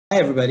Hi,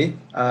 everybody.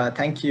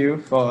 Thank you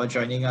for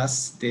joining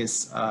us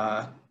this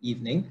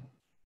evening.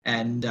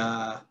 And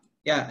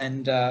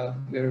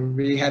we're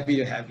really happy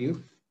to have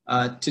you.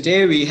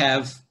 Today we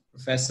have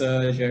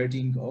Professor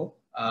Gérardine 𝐂,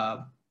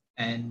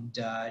 and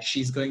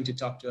she's going to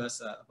talk to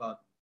us about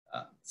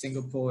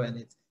Singapore and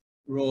its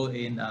role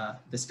in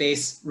the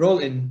space, role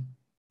in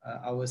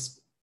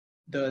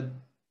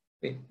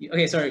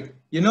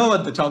you know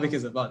what the topic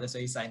is about, that's why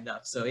you signed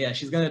up. So yeah,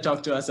 she's going to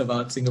talk to us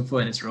about Singapore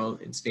and its role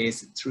in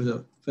space through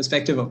the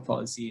perspective of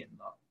policy and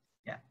law.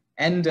 Yeah,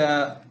 and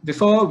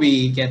before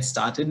we get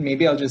started,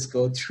 maybe I'll just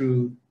go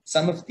through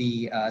some of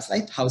the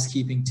slight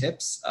housekeeping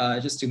tips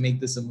just to make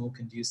this a more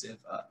conducive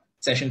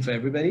session for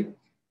everybody.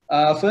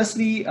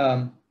 Firstly,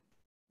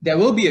 there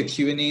will be a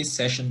Q&A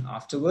session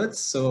afterwards,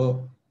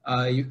 so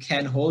you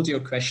can hold your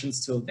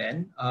questions till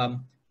then.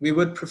 We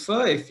would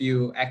prefer if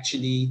you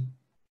actually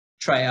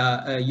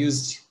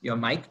use your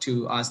mic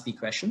to ask the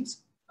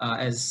questions,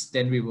 as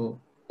then we will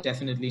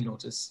definitely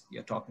notice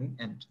you're talking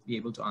and be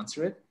able to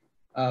answer it.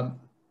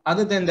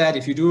 Other than that,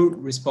 if you do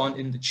respond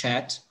in the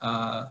chat,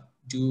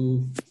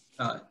 do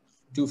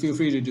feel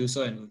free to do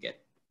so, and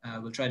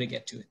we'll try to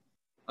get to it.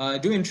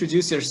 Do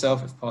introduce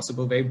yourself if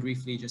possible, very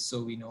briefly, just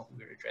so we know who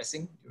we're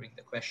addressing during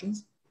the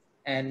questions.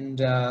 And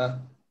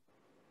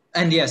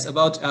yes,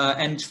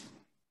 and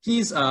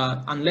please,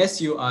 unless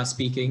you are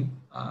speaking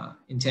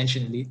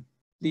intentionally,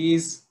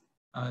 please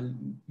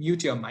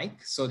mute your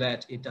mic so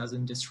that it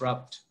doesn't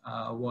disrupt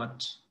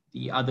what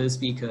the other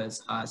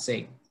speakers are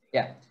saying.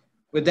 Yeah.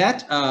 With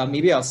that,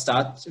 maybe I'll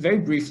start very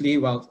briefly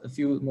while a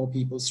few more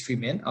people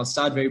stream in. I'll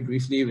start very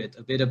briefly with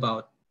a bit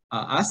about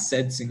us,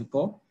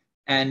 𝐄𝐯𝐞𝐧𝐭,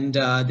 and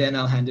then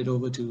I'll hand it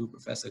over to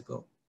Professor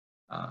𝐂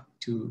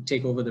to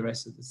take over the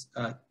rest of this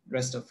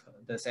rest of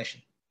the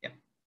session. Yeah.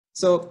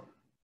 So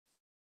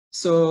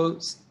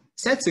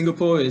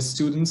𝐄𝐯𝐞𝐧𝐭 is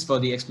Students for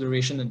the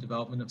Exploration and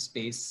Development of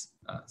Space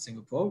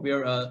Singapore. We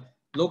are a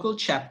local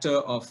chapter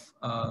of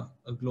a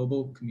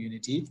global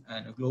community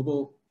and a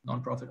global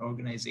nonprofit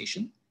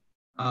organization.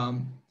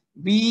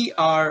 We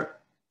are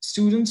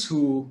students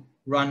who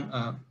run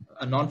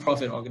a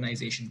nonprofit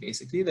organization,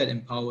 basically, that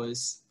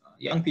empowers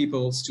young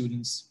people,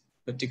 students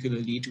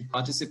particularly, to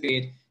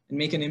participate and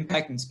make an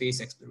impact in space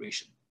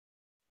exploration.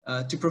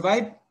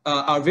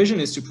 Our vision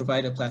is to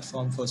provide a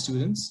platform for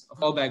students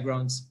of all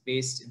backgrounds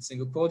based in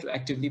Singapore to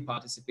actively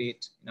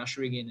participate in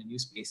ushering in a new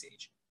space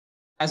age.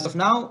 As of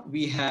now,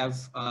 we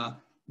have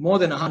more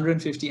than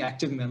 150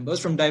 active members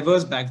from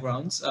diverse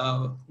backgrounds,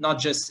 not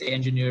just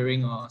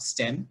engineering or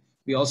STEM.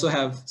 We also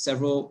have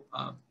several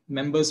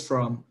members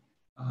from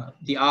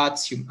the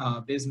arts,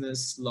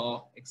 business,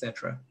 law,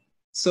 etc.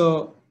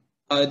 So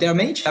there are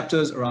many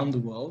chapters around the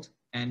world,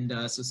 and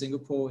so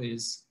Singapore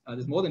is,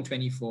 there's more than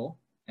 24,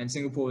 and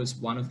Singapore is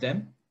one of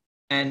them.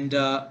 And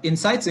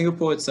inside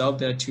Singapore itself,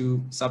 there are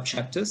two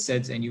sub-chapters,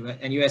 𝐶EDS and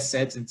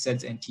NUS-𝐶EDS and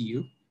𝐶EDS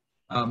NTU.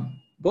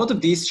 Both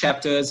of these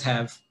chapters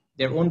have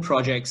their own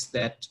projects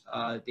that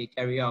they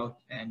carry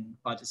out and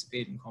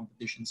participate in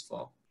competitions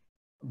for.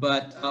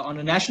 But on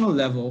a national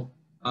level,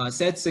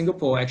 𝐶EDS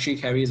Singapore actually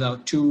carries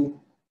out two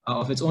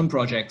of its own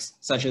projects,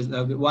 such as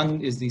one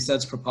is the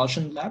𝐶EDS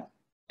Propulsion Lab,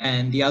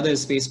 and the other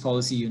is Space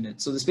Policy Unit.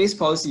 So the Space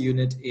Policy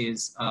Unit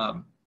is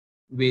the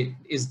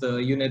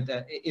unit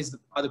that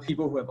are the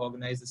people who have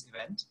organized this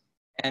event,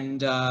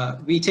 and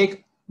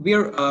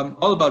we're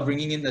all about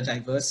bringing in the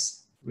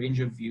diverse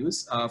range of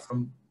views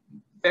from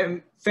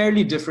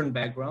fairly different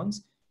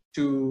backgrounds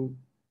to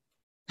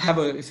have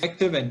an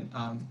effective and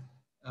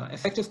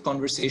effective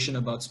conversation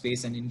about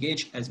space and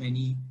engage as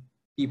many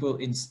people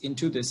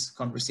into this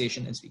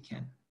conversation as we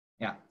can.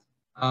 Yeah.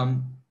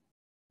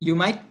 You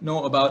might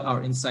know about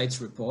our Insights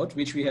report,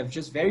 which we have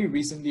just very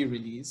recently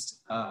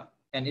released.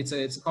 And it's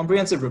a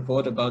comprehensive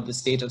report about the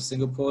state of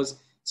Singapore's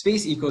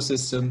space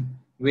ecosystem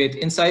with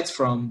insights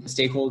from the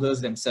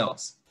stakeholders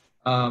themselves.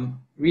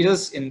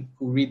 Readers who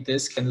read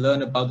this can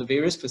learn about the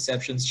various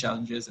perceptions,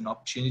 challenges, and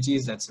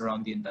opportunities that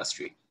surround the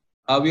industry.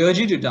 We urge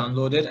you to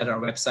download it at our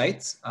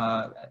website,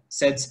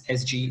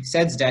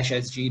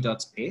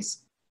 𝐶EDS-SG.space.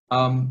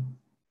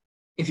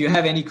 If you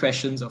have any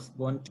questions or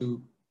want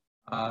to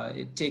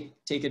take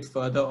it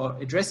further or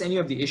address any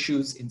of the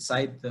issues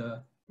inside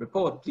the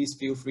report, please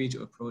feel free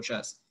to approach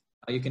us.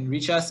 You can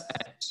reach us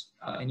at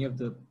any of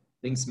the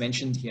links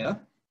mentioned here,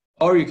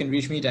 or you can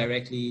reach me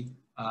directly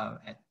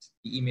at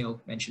the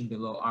email mentioned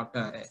below,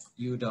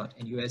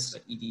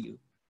 arca@u.nus.edu.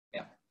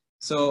 Yeah.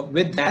 So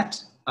with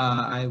that,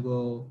 I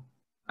will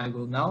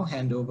now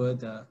hand over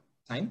the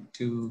time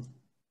to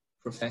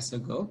Professor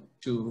𝐂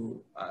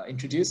to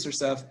introduce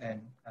herself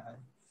and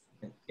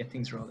get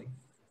things rolling.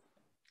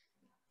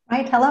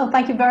 Right, hello.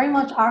 Thank you very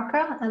much,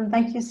 Arca, and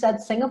thank you,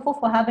 𝐶EDS Singapore,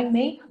 for having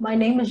me. My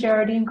name is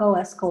Gérardine 𝐂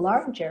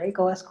Escolar, Jerry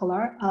𝐂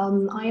Escolar.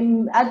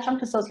 I'm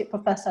Adjunct Associate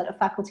Professor at the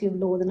Faculty of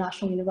Law at the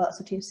National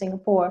University of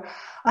Singapore.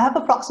 I have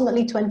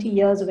approximately 20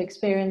 years of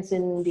experience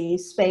in the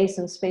space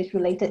and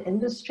space-related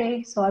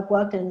industry. So I've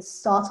worked in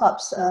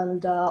startups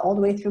and all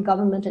the way through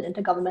government and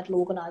intergovernmental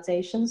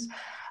organizations.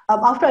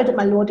 After I did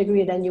my law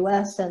degree at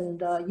NUS and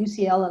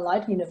UCL and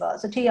Leiden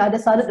University, I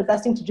decided the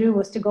best thing to do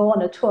was to go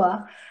on a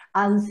tour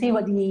and see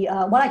what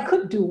I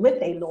could do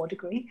with a law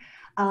degree.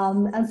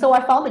 And so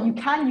I found that you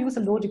can use a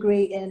law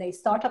degree in a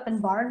startup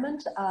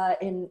environment,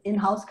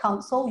 in-house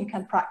counsel. You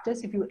can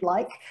practice if you would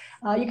like.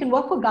 You can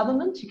work for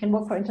government, you can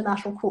work for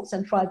international courts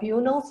and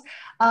tribunals,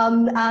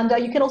 and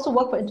you can also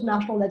work for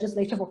international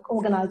legislative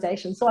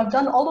organizations. So I've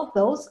done all of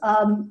those,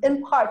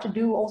 in part to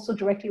do also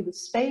directly with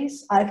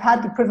space. I've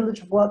had the privilege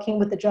of working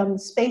with the German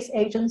Space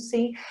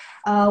Agency,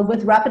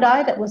 with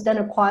RapidEye, that was then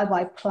acquired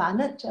by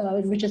Planet,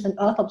 which is an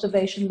Earth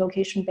observation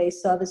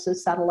location-based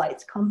services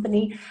satellites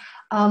company.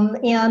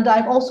 And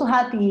I've also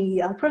had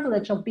the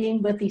privilege of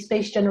being with the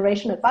Space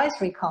Generation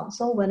Advisory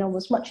Council when I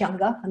was much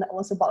younger, and that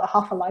was about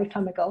half a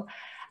lifetime ago,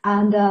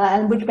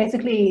 and which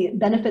basically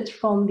benefits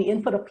from the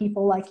input of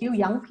people like you,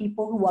 young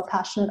people who are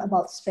passionate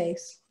about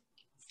space.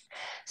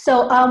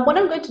 So what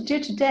I'm going to do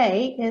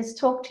today is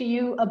talk to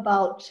you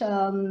about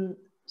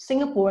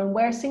Singapore and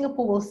where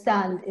Singapore will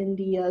stand in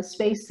the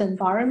space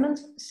environment.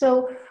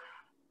 So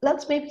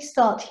let's maybe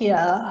start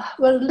here.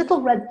 We're a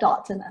little red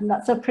dot, and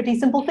that's a pretty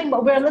simple thing,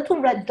 but we're a little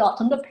red dot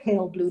on the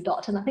pale blue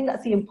dot. And I think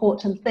that's the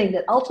important thing,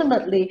 that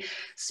ultimately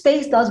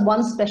space does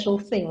one special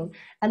thing.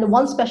 And the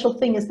one special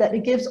thing is that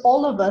it gives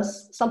all of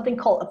us something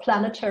called a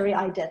planetary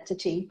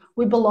identity.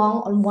 We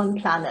belong on one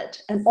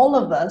planet. And all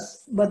of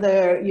us,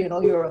 whether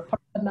you're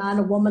a man,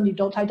 a woman, you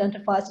don't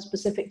identify as a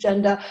specific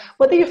gender,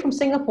 whether you're from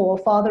Singapore or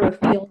farther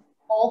afield,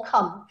 all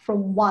come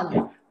from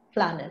one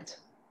planet.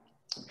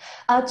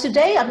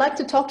 Today, I'd like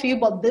to talk to you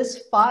about these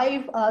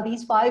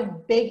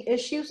five big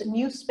issues in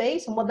new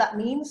space and what that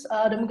means.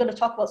 Then we're going to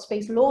talk about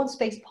space law and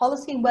space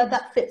policy and where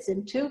that fits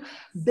into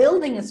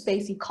building a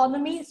space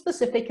economy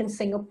specific in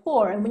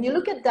Singapore. And when you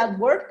look at that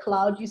word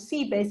cloud, you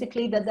see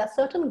basically that there are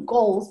certain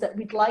goals that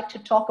we'd like to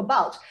talk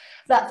about.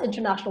 That's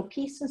international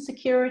peace and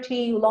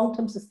security,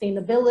 long-term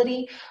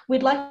sustainability.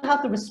 We'd like to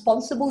have the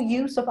responsible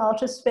use of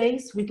outer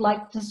space. We'd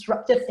like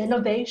disruptive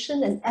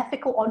innovation and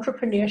ethical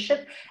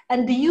entrepreneurship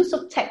and the use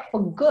of tech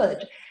for good.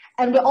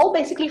 And we're all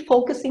basically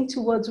focusing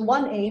towards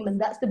one aim, and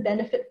that's the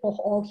benefit for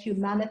all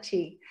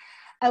humanity.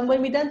 And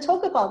when we then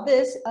talk about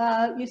this,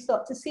 you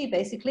start to see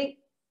basically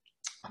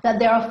that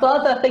there are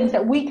further things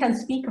that we can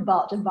speak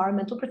about: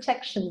 environmental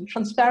protection,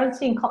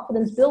 transparency and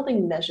confidence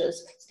building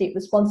measures, state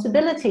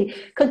responsibility,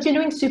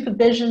 continuing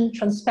supervision,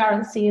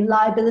 transparency and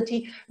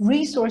liability,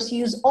 resource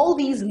use, all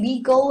these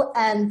legal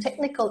and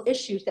technical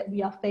issues that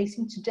we are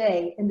facing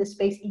today in the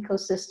space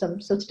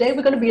ecosystem. So today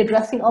we're going to be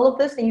addressing all of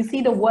this, and you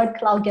see the word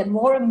cloud get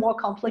more and more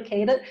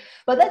complicated,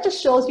 but that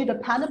just shows you the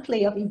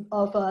panoply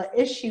of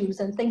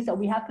issues and things that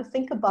we have to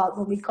think about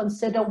when we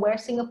consider where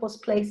Singapore's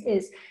place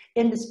is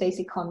in the space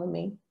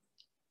economy.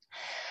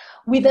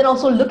 We then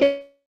also look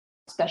at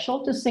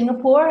special to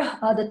Singapore.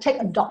 The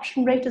tech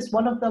adoption rate is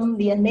one of them.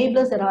 The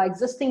enablers that are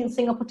existing in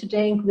Singapore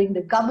today, including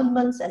the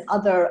governments and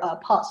other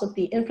parts of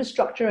the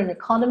infrastructure and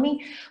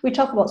economy. We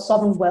talk about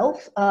sovereign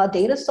wealth,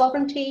 data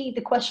sovereignty,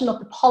 the question of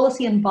the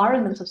policy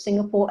environment of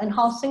Singapore, and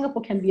how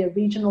Singapore can be a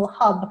regional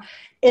hub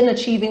in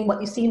achieving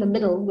what you see in the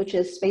middle, which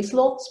is space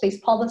law, space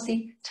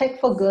policy, tech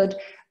for good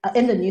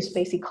in the new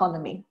space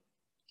economy.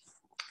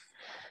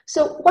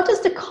 So what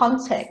is the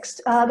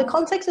context? The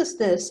context is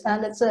this,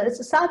 and it's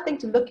a sad thing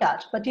to look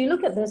at, but you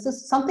look at this,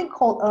 there's something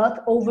called Earth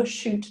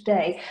Overshoot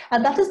Day,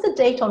 and that is the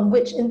date on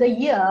which in the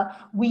year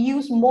we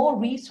use more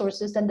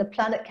resources than the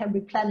planet can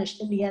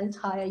replenish in the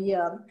entire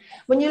year.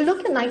 When you look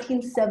at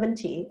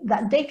 1970,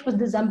 that date was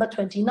December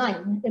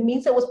 29. It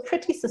means it was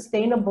pretty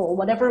sustainable.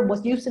 Whatever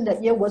was used in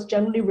that year was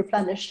generally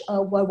replenished,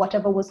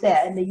 whatever was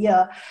there in the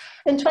year.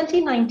 In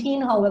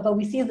 2019, however,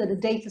 we see that the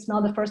date is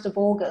now the 1st of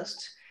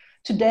August.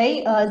 Today,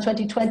 in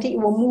 2020, it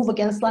will move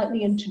again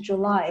slightly into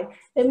July.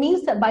 It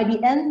means that by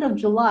the end of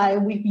July,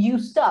 we've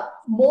used up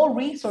more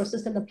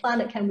resources than the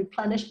planet can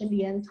replenish in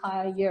the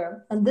entire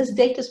year. And this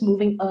date is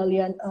moving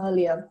earlier and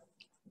earlier.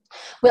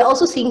 We're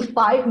also seeing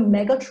 5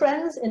 mega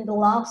trends in the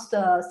last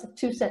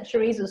 2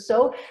 centuries or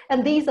so,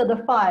 and these are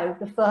the 5.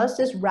 The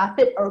first is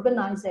rapid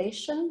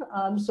urbanization,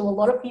 so a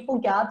lot of people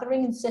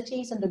gathering in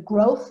cities and the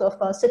growth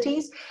of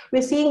cities.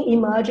 We're seeing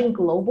emerging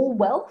global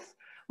wealth.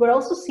 We're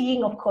also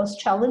seeing, of course,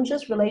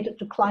 challenges related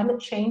to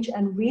climate change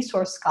and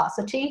resource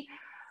scarcity.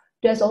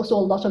 There's also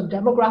a lot of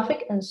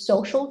demographic and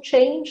social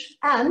change.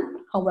 And,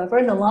 however,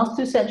 in the last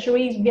 2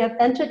 centuries, we have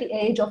entered the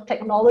age of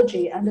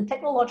technology, and the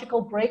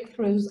technological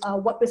breakthroughs are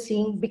what we're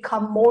seeing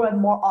become more and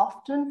more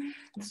often,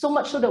 so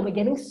much so that we're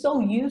getting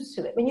so used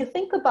to it. When you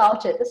think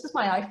about it, this is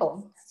my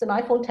iPhone. It's an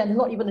iPhone 10,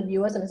 not even the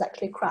newest, and it's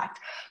actually cracked.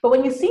 But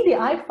when you see the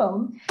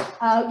iPhone,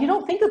 you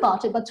don't think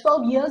about it, but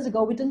 12 years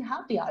ago, we didn't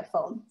have the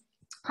iPhone.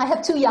 I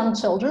have 2 young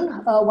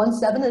children, one's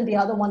 7 and the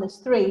other one is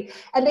 3,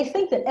 and they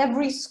think that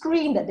every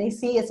screen that they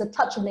see is a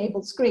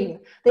touch-enabled screen.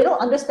 They don't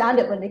understand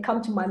it when they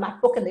come to my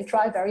MacBook and they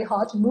try very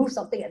hard to move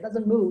something, it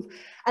doesn't move.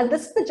 And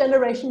this is the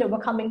generation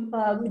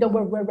that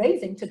we're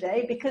raising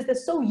today, because they're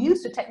so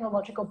used to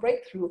technological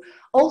breakthrough.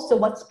 Also,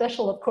 what's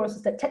special, of course,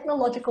 is that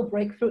technological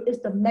breakthrough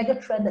is the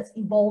mega trend that's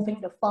evolving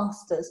the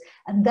fastest,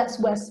 and that's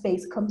where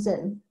space comes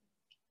in.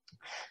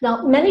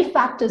 Now, many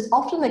factors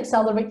often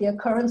accelerate the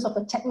occurrence of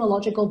a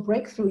technological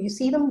breakthrough. You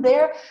see them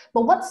there,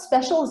 but what's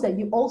special is that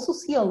you also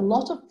see a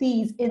lot of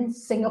these in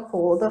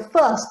Singapore. The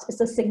first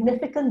is a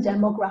significant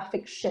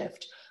demographic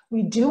shift.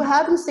 We do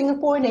have in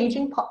Singapore an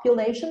aging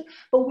population,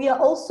 but we are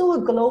also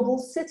a global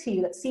city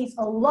that sees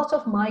a lot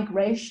of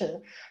migration.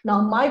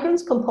 Now,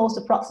 migrants compose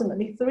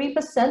approximately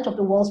 3% of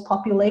the world's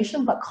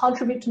population, but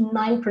contribute to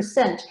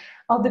 9%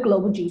 of the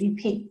global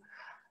GDP.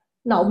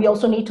 Now, we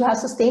also need to have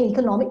sustained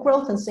economic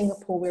growth in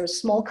Singapore. We're a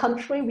small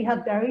country. We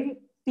have very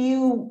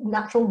few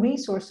natural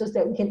resources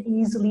that we can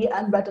easily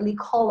and readily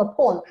call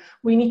upon.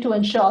 We need to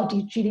ensure our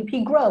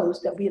GDP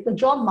grows, that the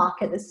job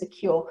market is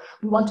secure.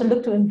 We want to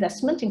look to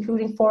investment,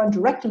 including foreign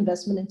direct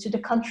investment into the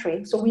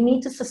country. So we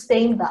need to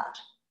sustain that.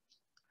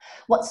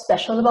 What's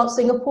special about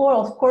Singapore,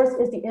 of course,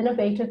 is the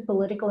innovative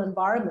political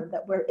environment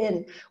that we're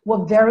in.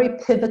 We're very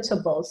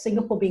pivotable.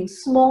 Singapore, being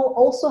small,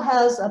 also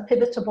has a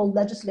pivotable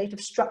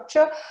legislative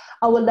structure.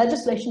 Our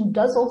legislation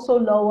does also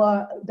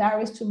lower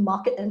barriers to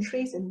market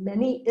entries in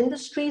many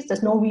industries.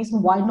 There's no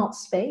reason why not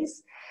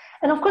space.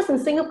 And of course, in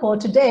Singapore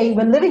today,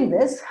 we're living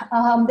this.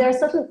 There are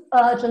certain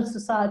urgent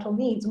societal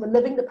needs. We're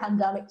living the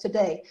pandemic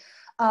today.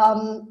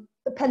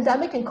 The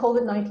pandemic and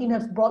COVID-19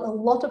 have brought a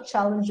lot of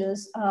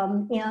challenges,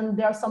 and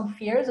there are some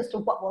fears as to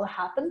what will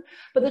happen.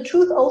 But the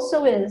truth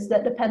also is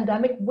that the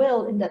pandemic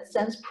will, in that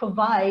sense,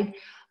 provide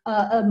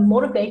a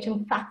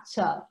motivating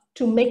factor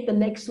to make the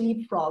next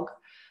leapfrog.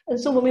 And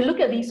so when we look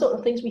at these sort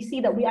of things, we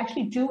see that we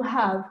actually do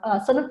have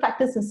certain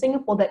factors in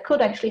Singapore that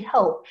could actually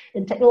help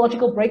in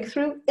technological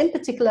breakthrough, in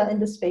particular in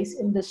the space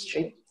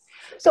industry.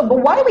 So, but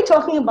why are we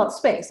talking about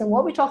space? And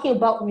what are we talking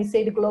about when we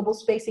say the global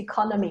space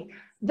economy?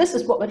 This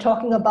is what we're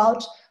talking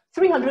about.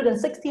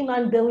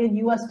 $369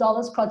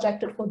 billion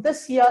projected for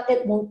this year.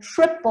 It will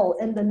triple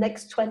in the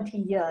next 20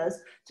 years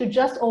to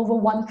just over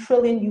 $1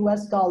 trillion.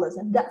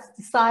 And that's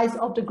the size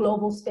of the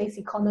global space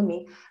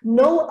economy.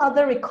 No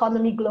other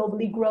economy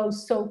globally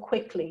grows so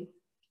quickly.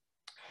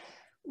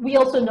 We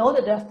also know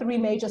that there are three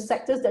major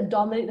sectors that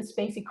dominate the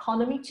space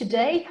economy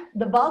today.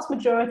 The vast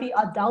majority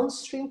are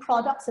downstream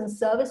products and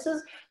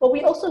services, but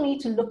we also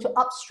need to look to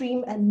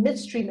upstream and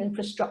midstream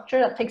infrastructure.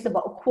 That takes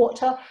about a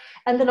quarter.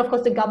 And then, of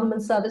course, the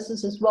government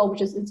services as well,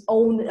 which is its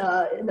own,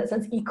 in that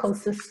sense,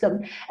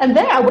 ecosystem. And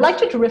there, I would like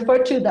you to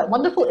refer to that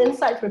wonderful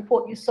insights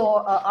report you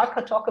saw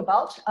Arka talk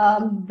about.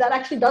 That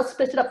actually does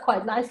split it up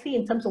quite nicely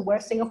in terms of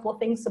where Singapore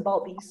thinks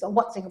about these, or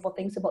what Singapore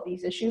thinks about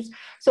these issues.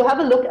 So have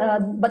a look,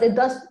 but it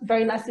does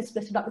very nicely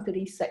split it up into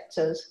these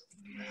sectors.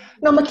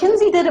 Now,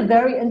 McKinsey did a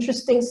very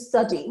interesting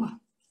study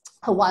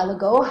a while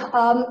ago,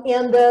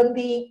 and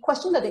the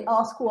question that they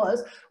asked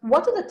was,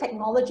 what are the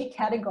technology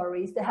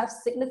categories that have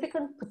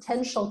significant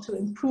potential to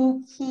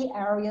improve key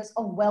areas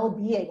of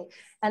well-being?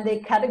 And they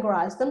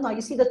categorized them. Now,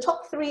 you see the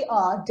top three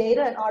are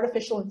data and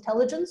artificial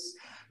intelligence,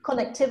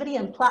 connectivity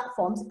and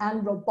platforms,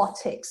 and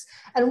robotics.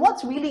 And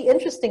what's really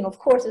interesting, of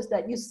course, is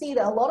that you see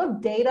that a lot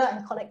of data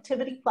and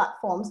connectivity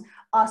platforms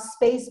are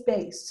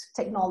space-based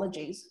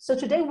technologies. So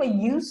today we're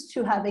used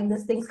to having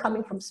these things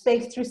coming from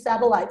space through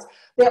satellites.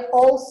 They're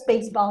all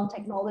space-bound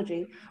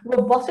technology.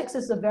 Robotics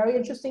is a very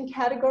interesting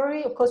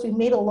category. Of course, we've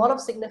made a lot of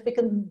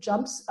significant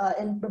jumps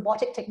in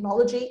robotic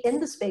technology in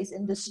the space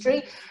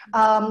industry.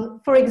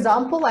 For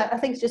example, I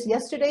think just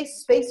yesterday,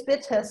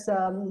 SpaceBit has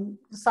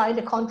signed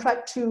a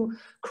contract to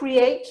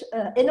create,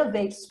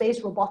 innovate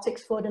space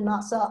robotics for the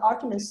NASA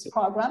Artemis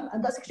program.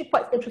 And that's actually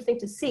quite interesting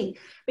to see,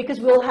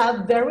 because we'll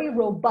have very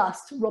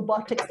robust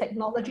robotics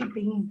technology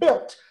being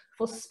built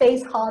for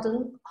space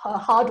hardened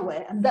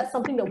hardware. And that's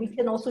something that we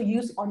can also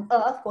use on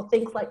Earth for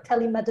things like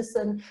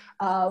telemedicine,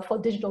 for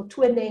digital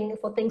twinning,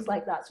 for things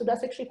like that. So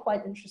that's actually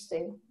quite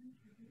interesting.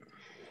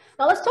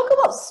 Now let's talk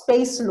about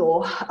space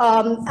law.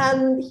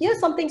 And here's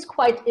something's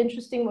quite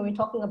interesting when we're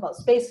talking about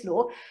space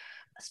law.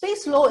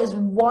 Space law is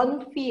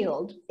one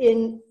field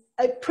in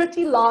a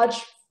pretty large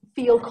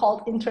field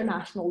called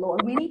international law.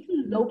 And we need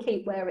to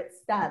locate where it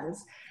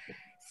stands.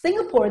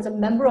 Singapore is a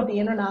member of the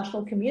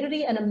international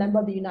community and a member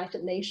of the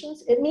United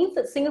Nations. It means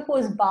that Singapore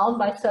is bound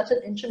by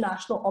certain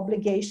international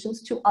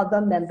obligations to other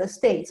member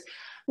states.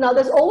 Now,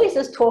 there's always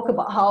this talk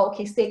about how,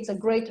 okay, states are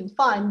great and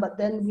fine, but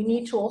then we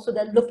need to also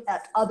then look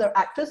at other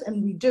actors,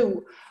 and we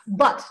do.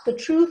 But the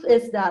truth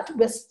is that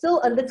we're still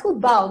a little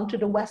bound to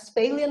the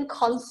Westphalian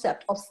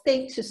concept of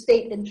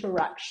state-to-state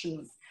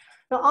interaction.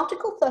 Now,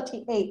 Article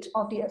 38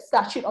 of the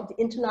Statute of the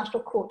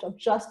International Court of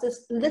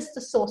Justice lists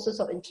the sources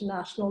of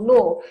international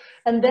law.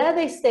 And there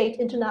they state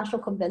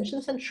international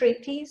conventions and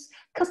treaties,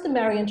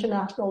 customary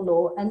international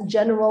law, and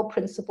general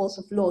principles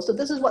of law. So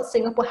this is what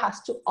Singapore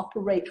has to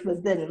operate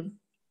within,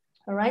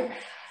 all right?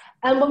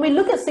 And when we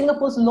look at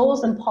Singapore's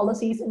laws and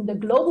policies in the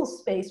global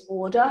space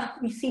order,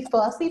 we see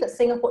firstly that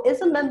Singapore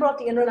is a member of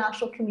the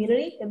international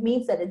community. It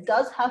means that it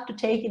does have to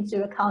take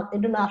into account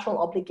international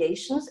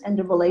obligations and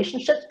the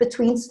relationships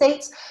between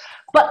states.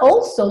 But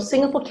also,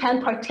 Singapore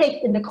can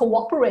partake in the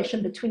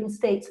cooperation between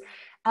states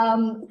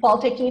while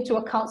taking into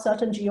account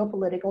certain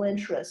geopolitical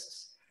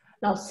interests.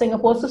 Now,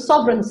 Singapore is a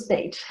sovereign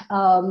state.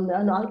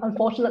 And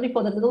unfortunately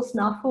for the little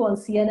snafu on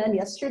CNN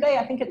yesterday,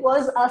 I think it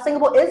was,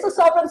 Singapore is a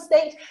sovereign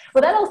state,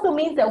 but that also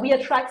means that we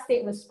attract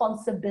state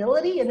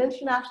responsibility in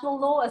international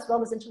law as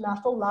well as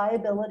international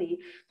liability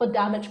for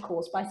damage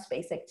caused by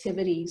space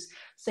activities.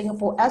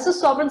 Singapore as a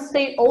sovereign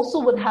state also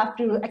would have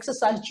to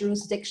exercise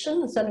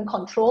jurisdiction and certain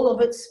control of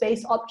its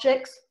space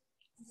objects.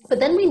 But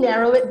then we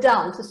narrow it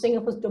down to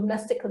Singapore's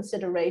domestic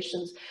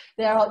considerations.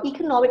 There are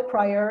economic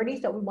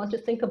priorities that we want to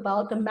think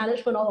about, the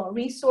management of our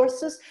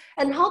resources,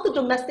 and how the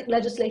domestic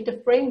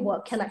legislative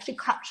framework can actually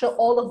capture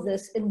all of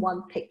this in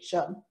one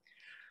picture.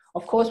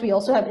 Of course, we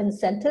also have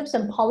incentives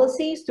and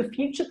policies to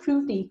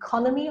future-proof the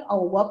economy,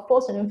 our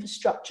workforce and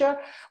infrastructure.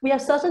 We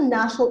have certain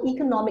national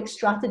economic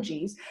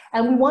strategies,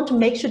 and we want to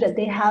make sure that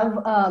they have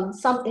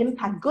some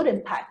impact, good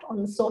impact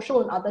on the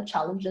social and other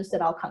challenges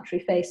that our country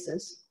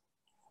faces.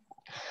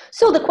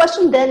 So the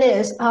question then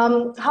is,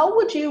 how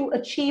would you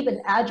achieve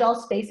an agile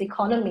space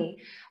economy?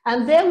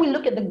 And then we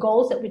look at the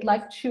goals that we'd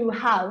like to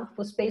have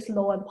for space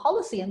law and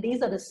policy, and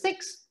these are the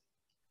 6.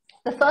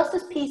 The first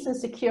is peace and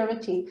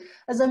security.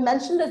 As I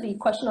mentioned, there's the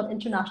question of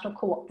international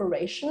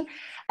cooperation.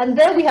 And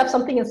there we have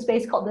something in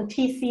space called the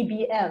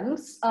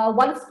TCBMs,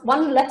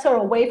 one letter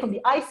away from the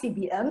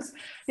ICBMs.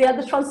 They are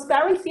the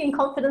transparency and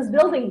confidence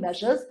building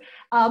measures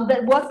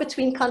that work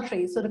between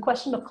countries. So the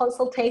question of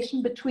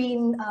consultation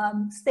between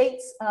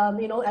states,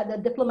 you know, at the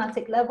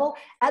diplomatic level,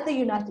 at the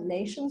United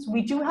Nations.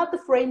 We do have the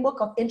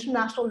framework of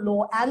international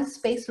law and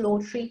space law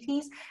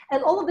treaties.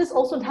 And all of this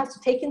also has to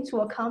take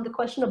into account the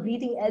question of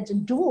leading edge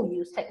and dual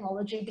use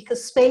technology,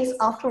 because space,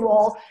 after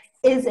all,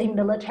 is a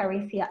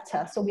military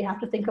theater. So we have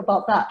to think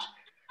about that.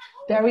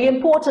 Very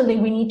importantly,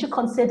 we need to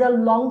consider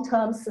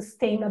long-term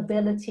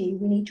sustainability.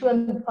 We need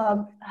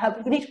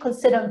to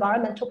consider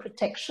environmental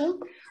protection.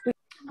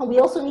 We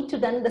also need to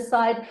then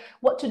decide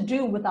what to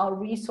do with our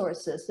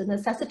resources, the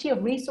necessity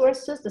of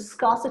resources, the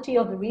scarcity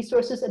of the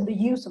resources, and the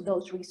use of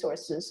those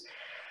resources.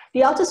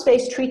 The Outer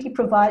Space Treaty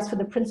provides for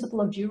the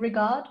principle of due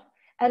regard,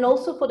 and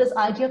also for this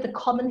idea of the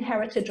common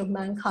heritage of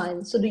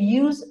mankind. So the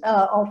use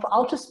of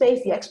outer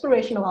space, the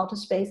exploration of outer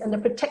space, and the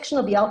protection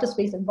of the outer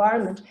space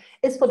environment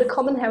is for the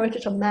common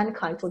heritage of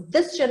mankind, for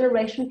this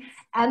generation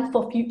and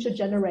for future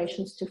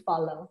generations to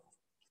follow.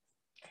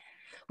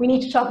 We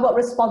need to talk about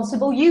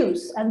responsible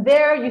use. And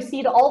there you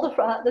see all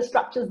the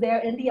structures there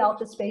in the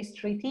Outer Space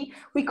Treaty.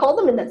 We call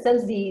them in that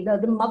sense the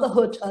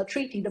motherhood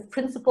treaty, the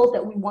principles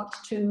that we want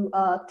to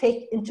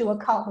take into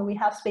account when we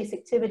have space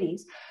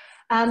activities.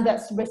 And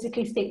that's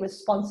basically state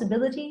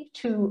responsibility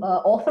to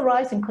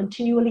authorize and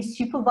continually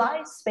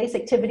supervise space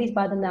activities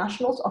by the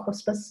nationals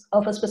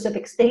of a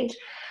specific state.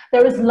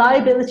 There is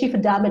liability for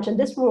damage, and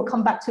this we will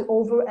come back to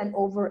over and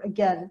over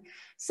again.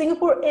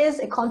 Singapore is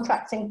a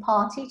contracting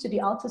party to the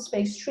Outer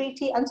Space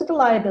Treaty and to the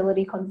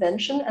Liability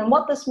Convention, and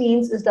what this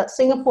means is that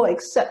Singapore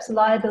accepts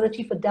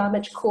liability for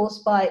damage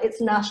caused by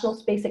its national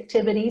space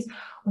activities,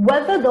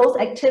 whether those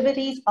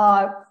activities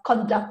are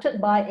conducted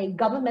by a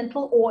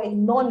governmental or a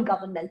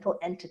non-governmental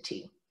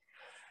entity.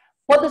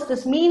 What does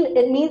this mean?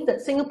 It means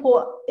that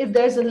Singapore, if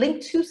there's a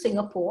link to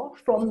Singapore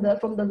from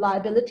the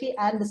liability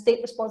and the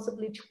state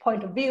responsibility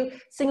point of view,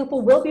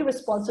 Singapore will be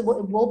responsible,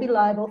 it will be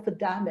liable for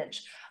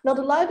damage. Now,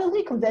 the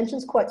Liability Convention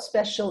is quite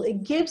special.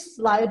 It gives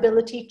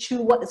liability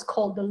to what is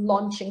called the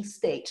launching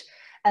state.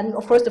 And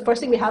of course, the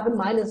first thing we have in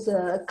mind is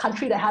a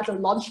country that has a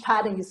launch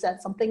pad and you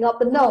set something up,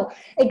 but no,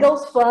 it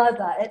goes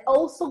further. It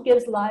also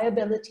gives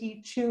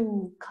liability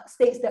to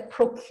states that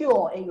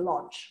procure a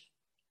launch.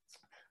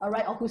 All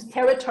right, or whose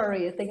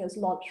territory a thing is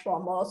launched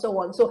from, or so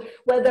on. So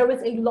where there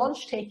is a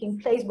launch taking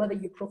place, whether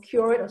you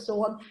procure it or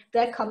so on,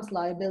 there comes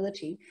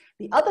liability.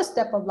 The other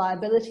step of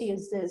liability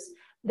is this: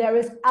 there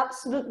is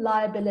absolute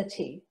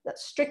liability,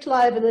 that's strict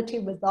liability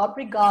without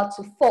regard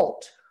to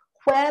fault,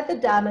 where the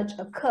damage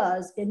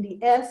occurs in the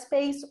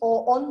airspace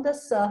or on the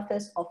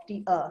surface of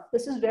the Earth.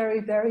 This is very,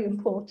 very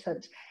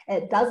important.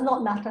 It does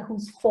not matter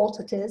whose fault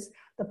it is.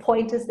 The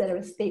point is that there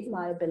is state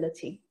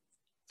liability.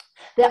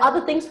 There are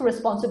other things for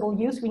responsible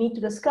use we need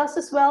to discuss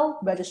as well: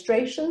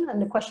 registration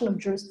and the question of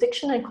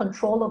jurisdiction and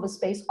control over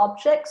space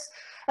objects,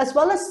 as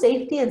well as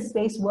safety and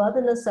space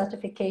worthiness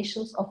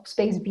certifications of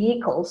space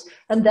vehicles.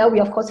 And there we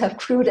of course have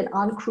crewed and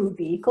uncrewed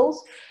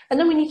vehicles. And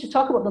then we need to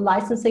talk about the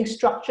licensing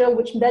structure,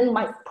 which then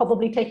might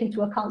probably take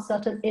into account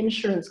certain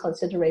insurance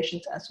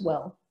considerations as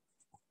well.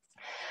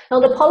 Now,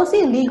 the policy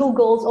and legal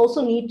goals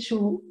also need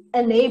to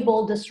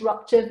enable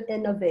disruptive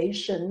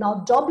innovation.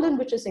 Now, Dublin,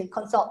 which is a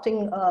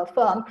consulting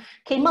firm,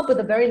 came up with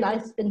a very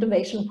nice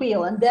innovation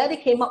wheel, and there they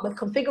came up with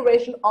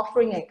configuration,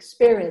 offering, and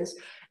experience.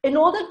 In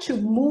order to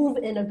move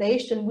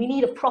innovation, we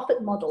need a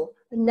profit model,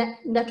 a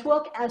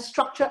network, a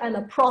structure, and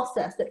a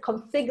process that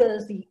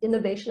configures the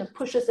innovation and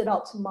pushes it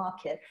out to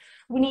market.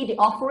 We need the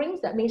offerings,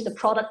 that means the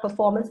product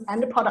performance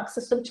and the product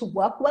system to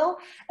work well.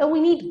 And we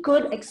need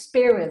good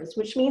experience,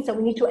 which means that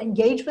we need to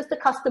engage with the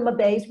customer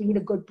base. We need a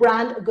good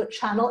brand, a good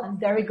channel, and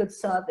very good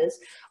service.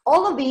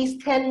 All of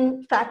these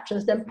 10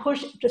 factors then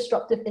push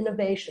disruptive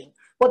innovation.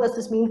 What does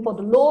this mean for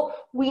the law?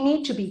 We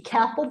need to be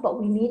careful,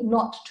 but we need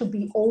not to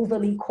be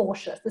overly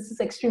cautious. This is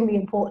extremely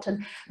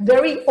important.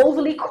 Very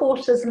overly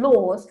cautious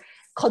laws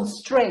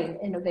constrain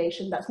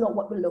innovation. That's not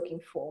what we're looking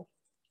for.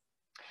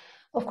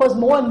 Of course,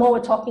 more and more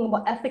we're talking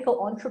about ethical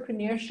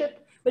entrepreneurship.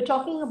 We're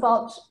talking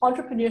about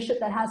entrepreneurship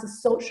that has a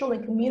social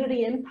and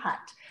community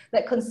impact,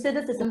 that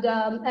considers this,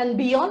 and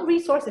beyond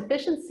resource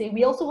efficiency,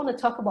 we also want to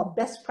talk about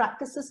best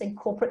practices and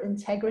corporate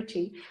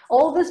integrity.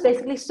 All this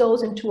basically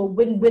sows into a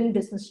win-win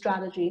business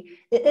strategy.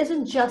 It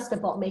isn't just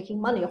about making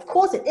money. Of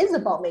course, it is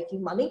about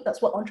making money.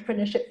 That's what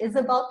entrepreneurship is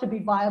about. To be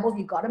viable,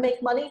 you got to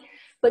make money,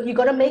 but you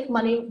got to make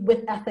money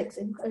with ethics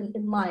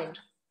in mind.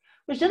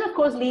 Which then, of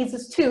course, leads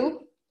us to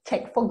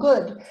tech for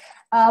good.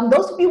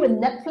 Those of you with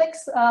Netflix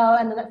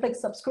and the Netflix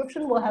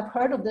subscription will have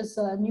heard of this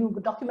new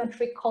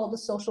documentary called The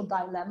Social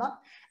Dilemma.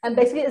 And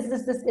basically,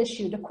 it's this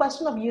issue, the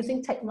question of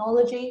using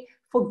technology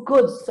for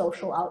good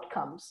social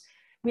outcomes.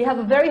 We have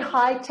a very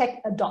high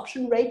tech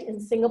adoption rate in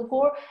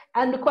Singapore.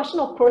 And the question,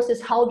 of course,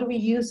 is how do we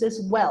use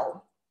this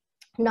well?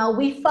 Now,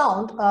 we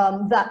found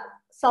that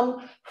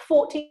some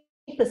 40%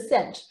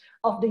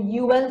 of the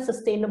UN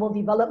Sustainable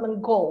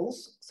Development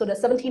Goals, so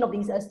there's 17 of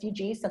these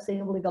SDGs,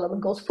 Sustainable Development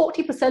Goals,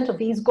 40% of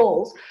these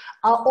goals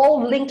are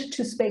all linked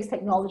to space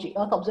technology,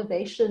 Earth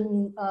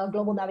observation,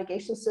 global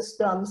navigation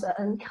systems,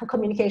 and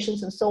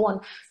communications, and so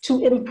on.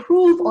 To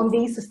improve on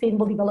these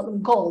Sustainable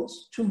Development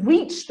Goals, to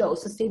reach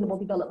those Sustainable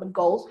Development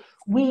Goals,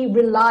 we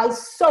rely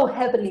so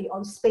heavily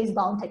on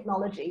space-bound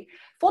technology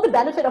for the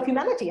benefit of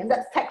humanity, and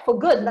that's tech for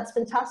good, and that's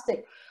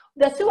fantastic.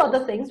 There are two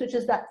other things, which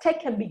is that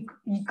tech can be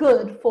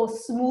good for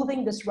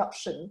smoothing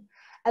disruption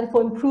and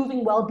for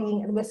improving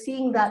well-being. And we're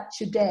seeing that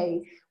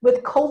today.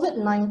 With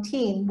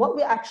COVID-19, what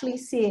we're actually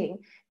seeing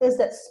is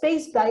that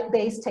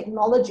space-based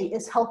technology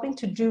is helping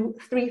to do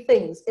three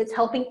things. It's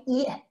helping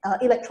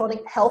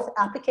electronic health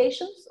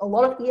applications, a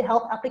lot of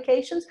e-health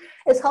applications.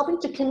 It's helping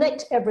to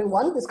connect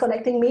everyone. It's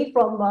connecting me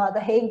from The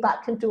Hague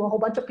back into a whole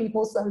bunch of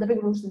people's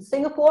living rooms in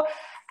Singapore.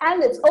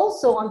 And it's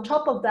also, on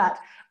top of that,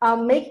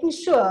 making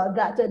sure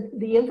that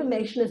the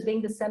information is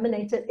being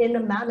disseminated in a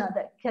manner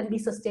that can be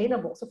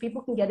sustainable, so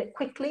people can get it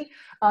quickly,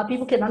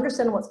 people can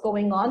understand what's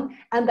going on,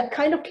 and that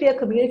kind of clear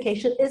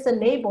communication is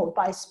enabled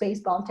by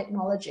space-bound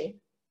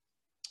technology.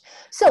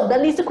 So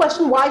that leads to the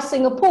question, why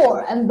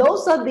Singapore? And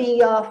those are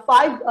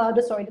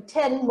the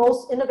 10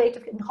 most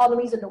innovative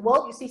economies in the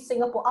world. You see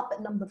Singapore up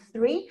at number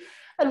 3.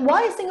 And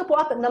why is Singapore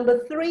up at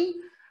number 3?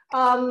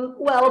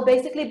 Well,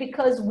 basically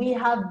because we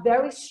have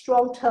very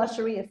strong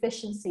tertiary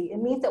efficiency. It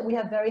means that we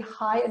have very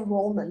high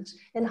enrollment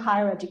in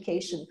higher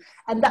education.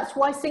 And that's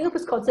why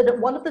Singapore is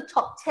considered one of the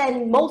top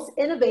 10 most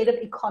innovative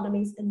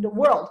economies in the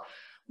world.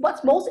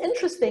 What's most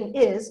interesting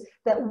is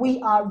that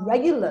we are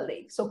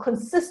regularly, so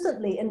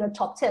consistently in the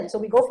top 10. So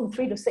we go from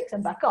 3 to 6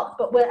 and back up,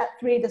 but we're at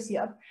 3 this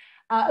year.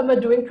 And we're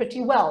doing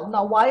pretty well.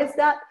 Now, why is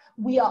that?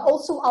 We are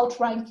also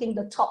outranking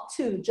the top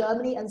 2,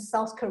 Germany and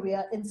South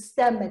Korea, in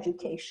STEM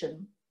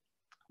education.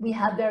 We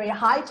have very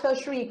high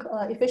tertiary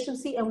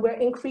efficiency, and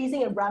we're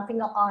increasing and ramping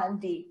up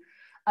R&D.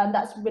 And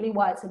that's really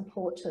why it's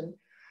important.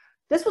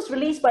 This was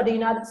released by the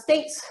United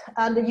States,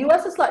 and the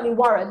US is slightly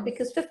worried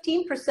because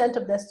 15%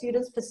 of their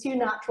students pursue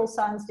natural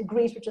science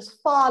degrees, which is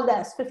far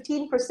less,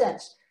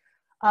 15%,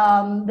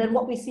 than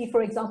what we see,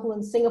 for example,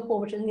 in Singapore,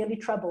 which is nearly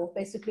treble,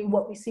 basically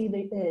what we see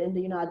in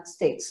the United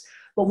States.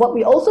 But what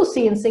we also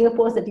see in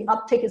Singapore is that the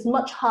uptake is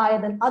much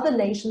higher than other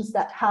nations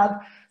that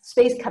have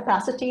space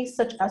capacity,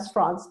 such as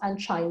France and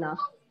China.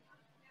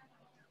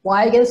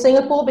 Why again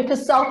Singapore?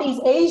 Because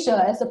Southeast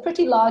Asia is a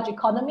pretty large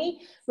economy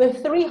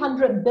with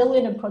 300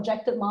 billion in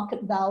projected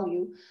market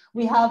value.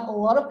 We have a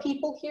lot of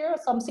people here,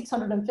 some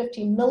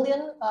 650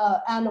 million,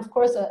 and of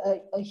course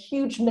a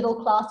huge middle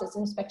class that's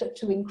expected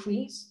to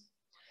increase.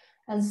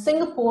 And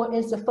Singapore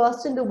is the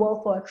first in the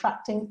world for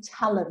attracting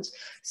talent.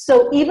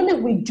 So even if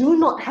we do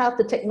not have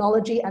the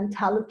technology and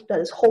talent that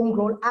is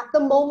homegrown at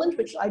the moment,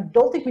 which I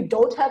don't think we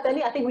don't have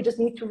any, I think we just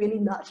need to really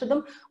nurture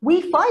them.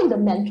 We find the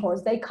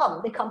mentors, they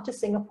come to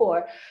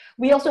Singapore.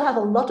 We also have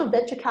a lot of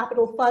venture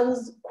capital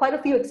funds, quite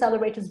a few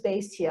accelerators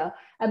based here.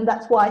 And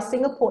that's why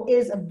Singapore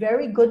is a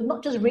very good,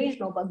 not just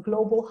regional, but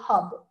global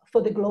hub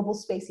for the global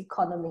space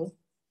economy.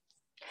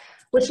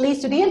 Which leads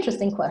to the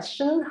interesting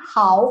question,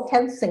 how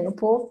can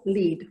Singapore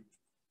lead?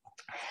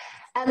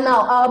 And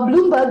now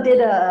Bloomberg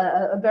did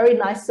a very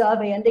nice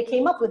survey, and they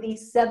came up with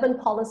these 7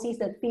 policies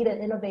that feed an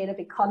innovative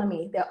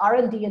economy. They're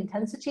R&D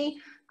intensity,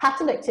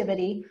 patent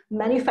activity,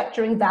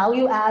 manufacturing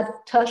value add,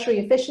 tertiary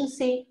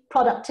efficiency,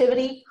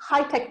 productivity,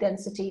 high-tech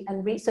density,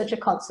 and researcher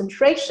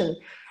concentration.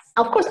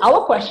 Of course,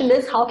 our question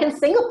is, how can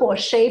Singapore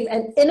shape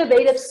an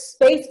innovative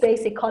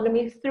space-based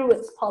economy through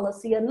its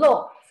policy and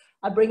law?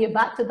 I bring you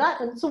back to that.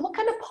 And so what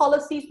kind of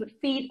policies would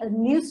feed a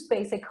new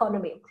space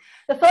economy?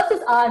 The first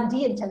is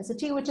R&D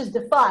intensity, which is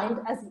defined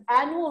as the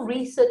annual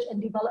research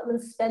and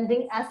development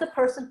spending as a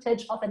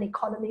percentage of an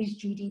economy's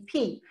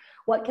GDP.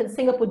 What can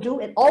Singapore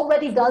do? It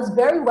already does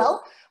very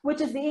well,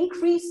 which is the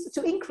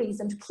increase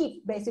and to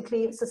keep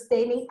basically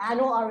sustaining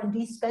annual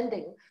R&D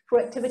spending for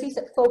activities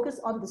that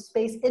focus on the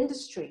space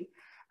industry.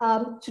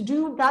 To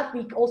do that,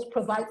 we also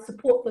provide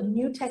support for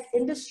new tech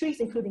industries,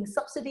 including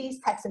subsidies,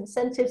 tax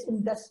incentives,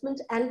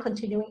 investment, and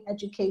continuing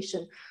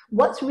education.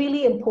 What's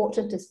really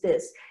important is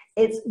this.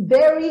 It's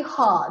very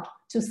hard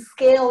to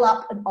scale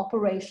up an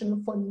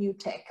operation for new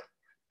tech.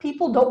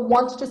 People don't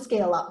want to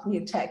scale up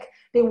new tech.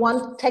 They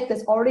want tech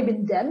that's already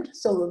been demmed,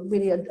 so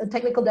really a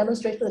technical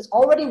demonstration that's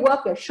already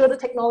worked, we're sure the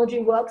technology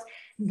works,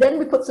 then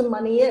we put some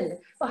money in.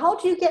 But how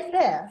do you get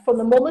there? From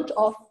the moment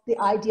of the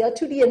idea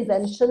to the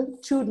invention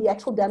to the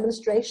actual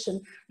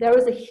demonstration, there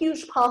is a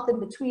huge path in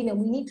between, and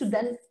we need to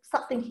then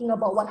start thinking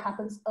about what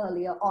happens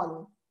earlier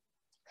on.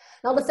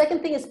 Now, the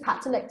second thing is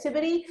patent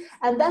activity,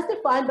 and that's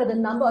defined by the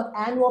number of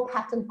annual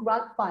patent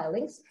grant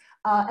filings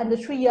and the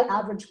 3-year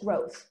average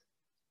growth.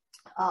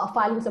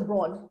 Filings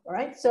abroad, all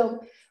right?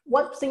 So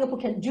what Singapore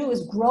can do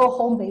is grow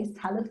home-based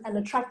talent and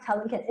attract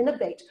talent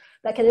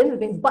that can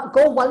innovate, but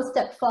go one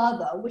step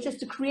further, which is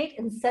to create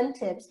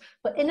incentives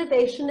for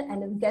innovation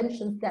and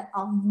inventions that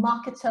are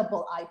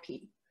marketable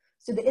IP.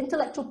 So the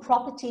intellectual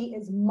property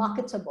is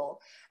marketable.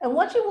 And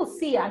what you will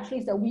see actually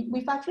is that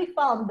we've actually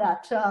found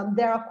that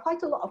there are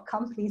quite a lot of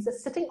companies that are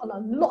sitting on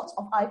a lot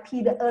of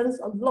IP that earns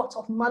a lot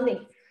of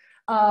money.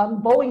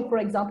 Boeing, for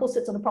example,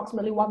 sits on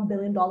approximately $1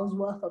 billion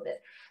worth of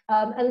it.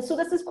 And so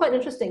this is quite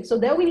interesting. So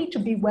there we need to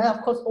beware,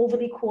 of course,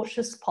 overly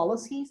cautious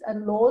policies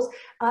and laws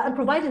and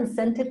provide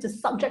incentive to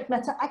subject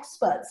matter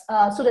experts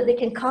so that they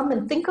can come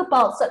and think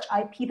about such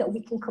IP that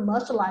we can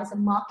commercialize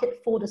and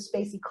market for the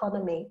space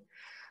economy.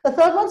 The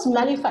third one's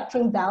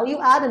manufacturing value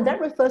add, and that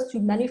refers to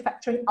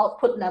manufacturing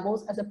output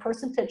levels as a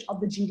percentage of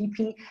the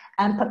GDP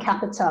and per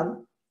capita.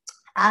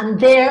 And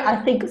there,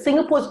 I think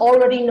Singapore is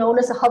already known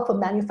as a hub for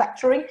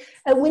manufacturing,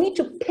 and we need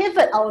to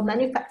pivot our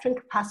manufacturing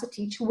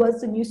capacity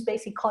towards the new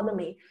space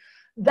economy.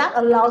 That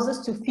allows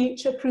us to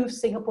future-proof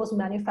Singapore's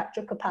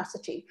manufacturing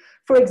capacity.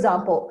 For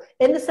example,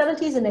 in the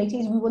 70s and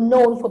 80s, we were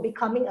known for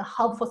becoming a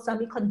hub for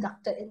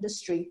semiconductor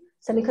industry,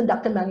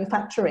 semiconductor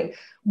manufacturing.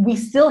 We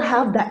still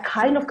have that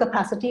kind of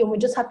capacity, and we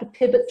just have to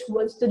pivot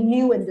towards the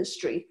new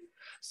industry.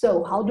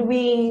 So how do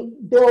we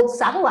build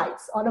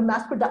satellites on a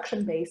mass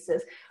production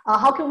basis?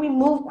 How can we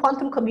move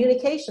quantum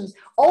communications?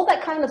 All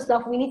that kind of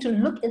stuff, we need to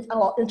look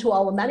into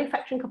our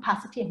manufacturing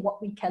capacity and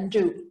what we can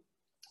do.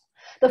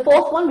 The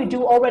fourth one we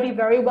do already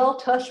very well,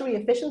 tertiary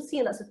efficiency,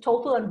 and that's the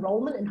total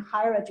enrollment in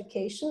higher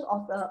education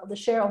of the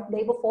share of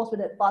labor force with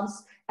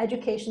advanced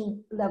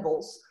education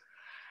levels.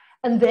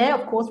 And there,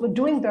 of course, we're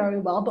doing very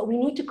well, but we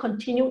need to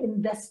continue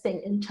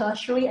investing in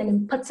tertiary and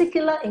in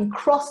particular in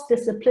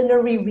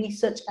cross-disciplinary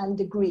research and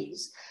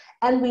degrees.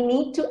 And we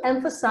need to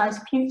emphasize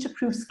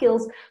future-proof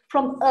skills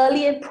from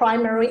early and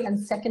primary and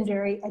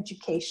secondary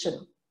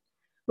education.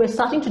 We're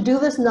starting to do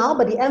this now,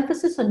 but the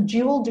emphasis on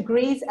dual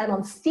degrees and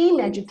on STEAM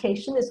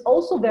education is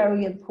also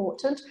very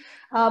important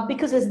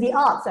because it's the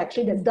arts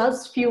actually that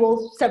does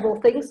fuel several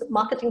things: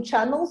 marketing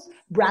channels,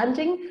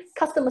 branding,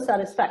 customer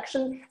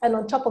satisfaction, and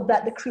on top of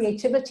that, the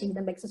creativity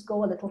that makes us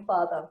go a little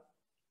further.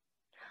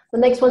 The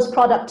next one's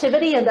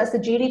productivity, and that's the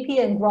GDP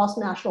and gross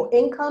national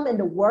income in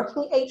the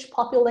working age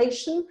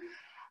population.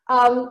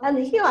 And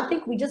here I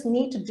think we just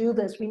need to do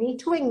this. We need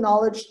to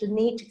acknowledge the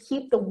need to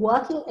keep the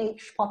working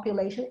age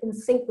population in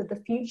sync with the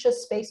future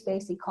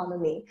space-based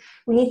economy.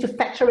 We need to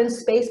factor in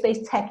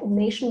space-based tech in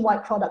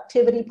nationwide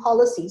productivity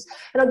policies.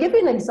 And I'll give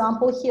you an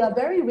example here.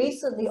 Very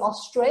recently,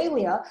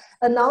 Australia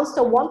announced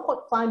a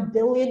 1.5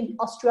 billion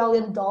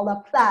Australian dollar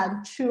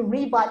plan to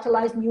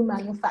revitalize new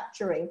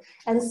manufacturing.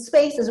 And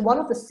space is one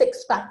of the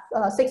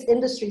six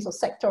industries or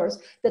sectors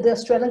that the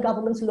Australian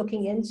government's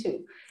looking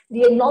into.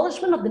 The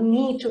acknowledgement of the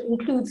need to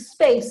include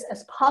space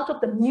as part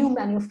of the new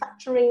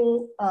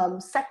manufacturing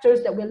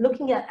sectors that we're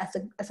looking at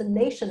as a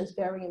nation is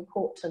very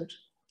important.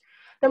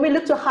 Then we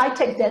look to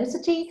high-tech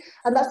density,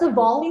 and that's the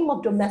volume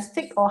of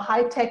domestic or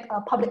high-tech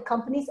public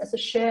companies as a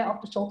share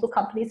of the total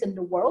companies in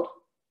the world.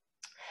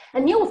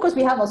 And here, of course,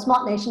 we have our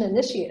Smart Nation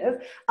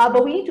initiative,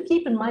 but we need to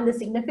keep in mind the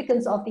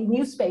significance of the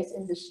new space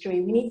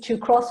industry. We need to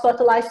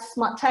cross-fertilize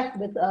smart tech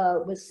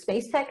with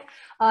space tech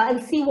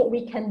and see what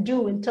we can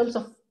do in terms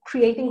of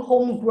creating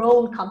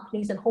homegrown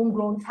companies and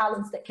homegrown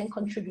talents that can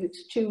contribute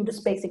to the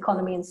space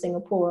economy in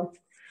Singapore.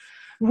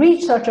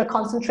 Researcher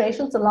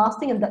concentration is the last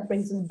thing, and that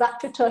brings us back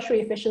to tertiary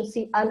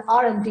efficiency and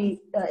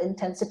R&D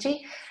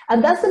intensity.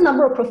 And that's the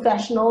number of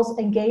professionals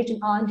engaged in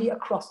R&D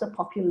across the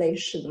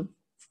population.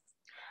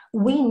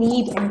 We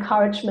need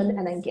encouragement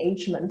and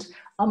engagement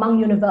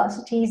among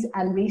universities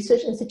and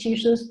research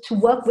institutions to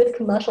work with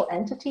commercial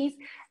entities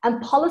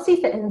and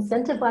policies that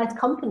incentivize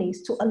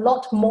companies to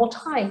allot more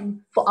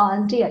time for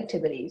R&D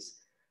activities,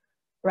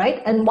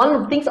 right? And one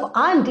of the things,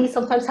 R&D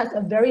sometimes has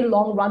a very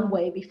long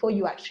runway before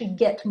you actually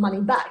get money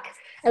back.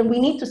 And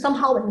we need to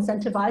somehow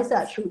incentivize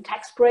that through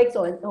tax breaks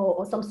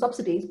or some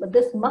subsidies, but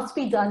this must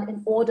be done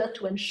in order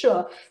to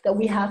ensure that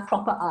we have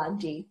proper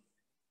R&D.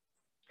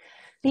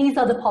 These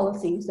are the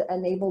policies that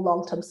enable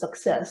long-term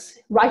success.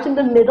 Right in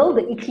the middle,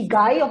 the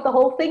ikigai of the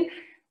whole thing,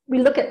 we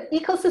look at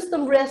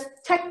ecosystem risk,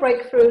 tech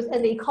breakthroughs,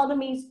 and the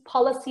economy's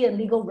policy and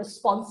legal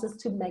responses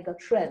to mega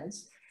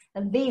trends.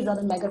 And these are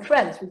the mega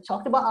trends. We've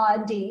talked about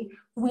R&D.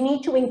 We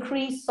need to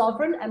increase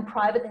sovereign and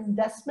private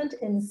investment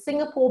in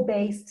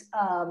Singapore-based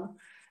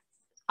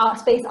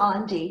space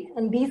R&D.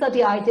 And these are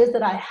the ideas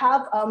that I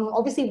have.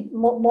 Obviously,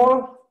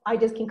 more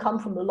ideas can come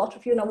from a lot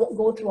of you, and I won't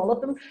go through all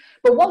of them.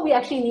 But what we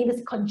actually need is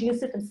a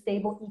conducive and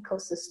stable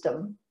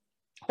ecosystem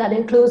that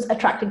includes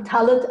attracting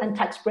talent and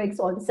tax breaks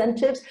or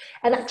incentives,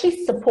 and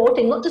actually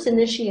supporting, not just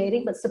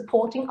initiating, but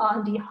supporting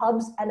R&D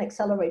hubs and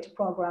accelerator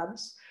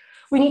programs.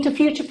 We need to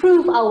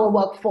future-proof our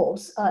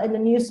workforce in the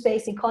new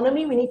space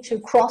economy. We need to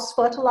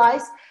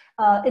cross-fertilize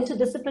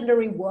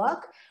interdisciplinary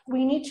work.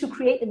 We need to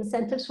create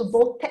incentives for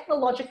both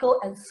technological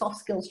and soft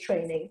skills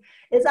training.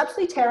 It's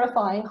absolutely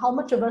terrifying how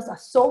much of us are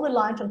so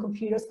reliant on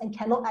computers and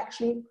cannot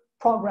actually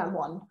program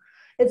one.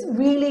 It's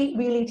really,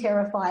 really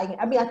terrifying.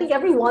 I mean, I think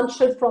everyone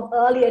should, from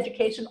early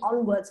education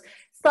onwards,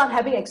 start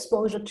having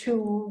exposure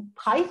to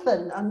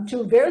Python,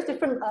 to various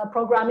different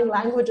programming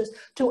languages,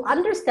 to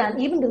understand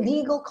even the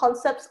legal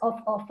concepts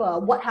of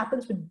what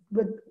happens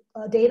with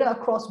data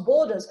across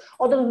borders,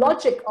 or the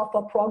logic of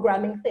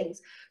programming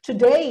things.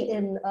 Today,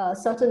 in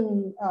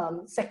certain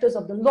sectors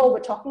of the law, we're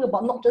talking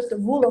about not just the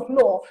rule of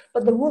law,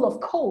 but the rule of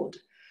code.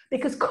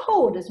 Because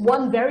code is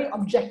one very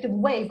objective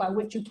way by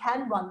which you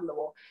can run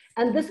law.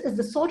 And this is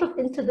the sort of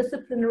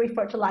interdisciplinary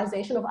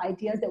fertilization of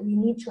ideas that we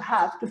need to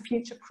have to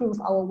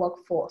future-proof our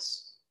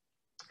workforce.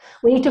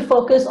 We need to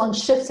focus on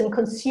shifts in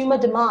consumer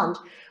demand.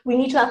 We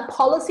need to have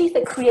policies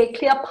that create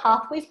clear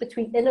pathways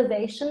between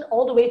innovation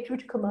all the way through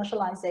to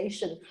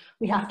commercialization.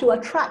 We have to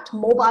attract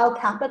mobile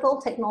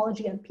capital,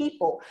 technology, and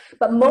people.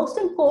 But most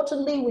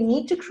importantly, we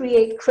need to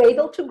create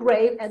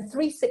cradle-to-grave and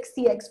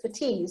 360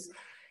 expertise,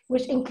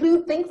 which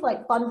include things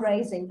like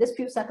fundraising,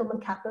 dispute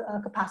settlement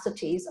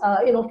capacities,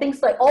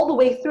 things like all the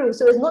way through.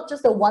 So it's not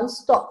just a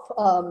one-stop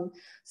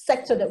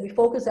sector that we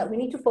focus at. We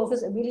need to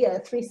focus at really a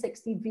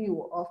 360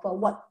 view of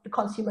what the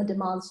consumer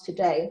demands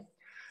today.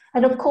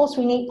 And of course,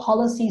 we need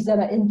policies that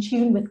are in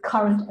tune with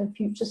current and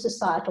future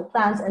societal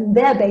plans. And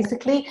there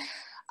basically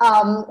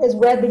is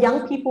where the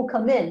young people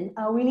come in.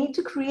 We need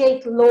to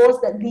create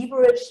laws that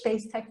leverage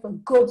space tech for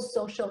good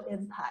social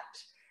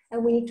impact.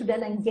 And we need to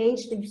then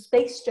engage the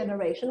space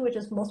generation, which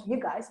is most of you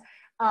guys,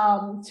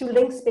 to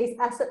link space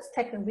assets,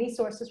 tech, and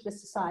resources with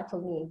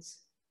societal needs.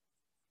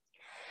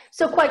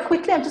 So quite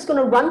quickly, I'm just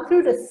going to run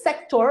through the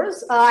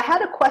sectors. I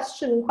had a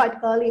question quite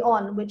early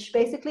on, which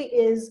basically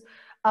is,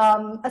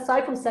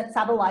 aside from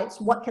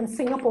satellites, what can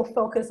Singapore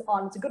focus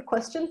on? It's a good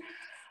question.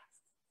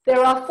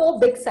 There are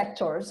 4 big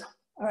sectors: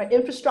 all right,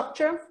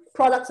 infrastructure,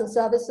 products and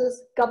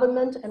services,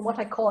 government, and what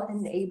I call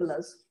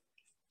enablers.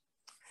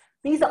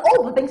 These are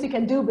all the things you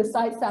can do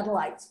besides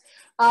satellites.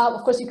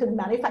 Of course, you can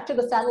manufacture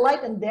the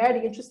satellite, and there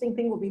the interesting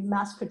thing will be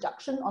mass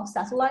production of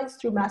satellites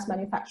through mass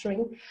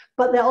manufacturing.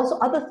 But there are also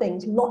other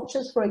things,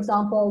 launches, for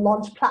example,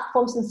 launch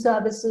platforms and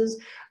services,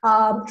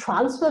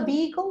 transfer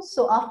vehicles.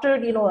 So after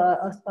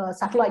a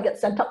satellite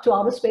gets sent up to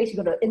outer space,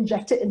 you've got to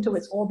inject it into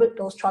its orbit,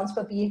 those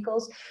transfer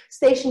vehicles,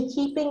 station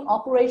keeping,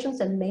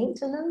 operations, and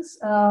maintenance.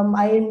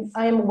 I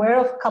am aware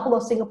of a couple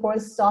of Singaporean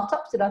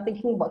startups that are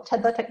thinking about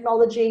tether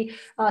technology,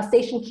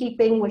 station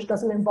keeping, which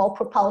doesn't involve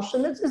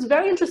propulsion. It's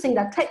very interesting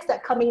that techs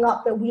that coming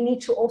up that we need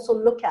to also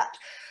look at.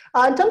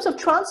 In terms of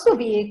transfer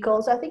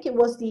vehicles, I think it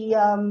was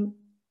the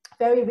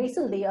very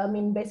recently, I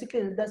mean,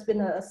 basically there's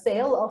been a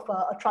sale of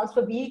a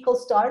transfer vehicle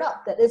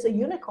startup that is a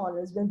unicorn.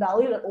 It's been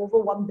valued at over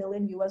 $1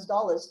 billion US.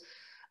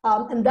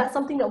 And that's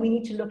something that we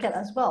need to look at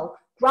as well.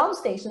 Ground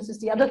stations is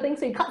the other thing.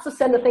 So you can't just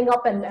send the thing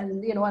up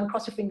and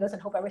cross your fingers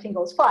and hope everything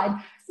goes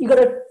fine. You got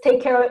to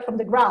take care of it from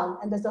the ground.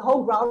 And there's a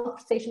whole ground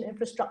station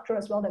infrastructure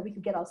as well that we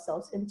could get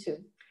ourselves into.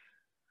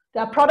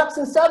 There are products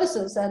and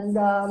services, and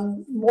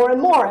more and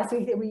more as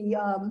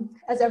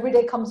every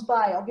day comes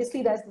by.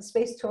 Obviously, there's the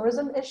space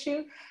tourism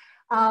issue.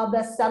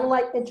 There's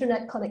satellite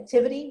internet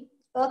connectivity,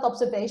 Earth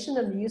observation,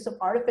 and the use of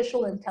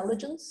artificial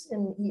intelligence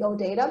in EO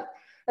data.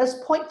 There's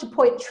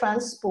point-to-point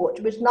transport,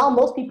 which now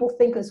most people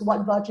think is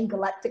what Virgin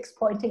Galactic's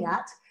pointing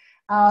at.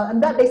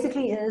 And that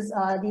basically is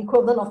the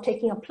equivalent of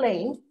taking a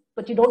plane,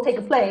 but you don't take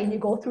a plane, you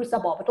go through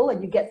suborbital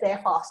and you get there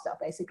faster,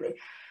 basically.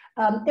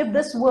 If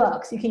this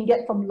works, you can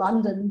get from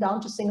London down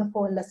to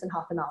Singapore in less than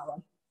half an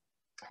hour.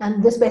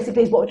 And this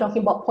basically is what we're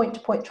talking about,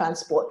 point-to-point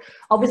transport.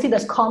 Obviously,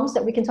 there's comms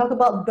that we can talk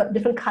about, but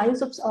different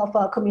kinds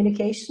of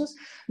communications.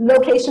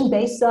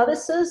 Location-based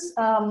services.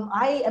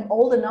 I am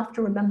old enough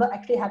to remember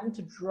actually having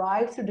to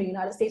drive through the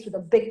United States with a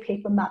big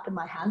paper map in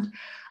my hand.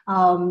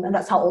 And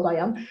that's how old I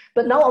am.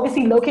 But now,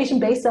 obviously,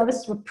 location-based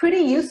services, we're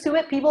pretty used to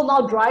it. People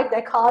now drive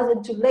their cars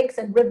into lakes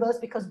and rivers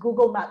because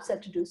Google Maps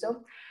said to do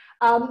so.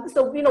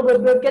 So,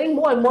 we're getting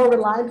more and more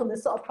reliant on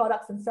this sort of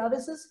products and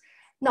services.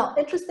 Now,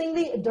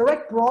 interestingly,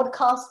 direct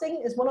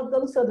broadcasting is one of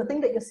them. So the thing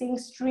that you're seeing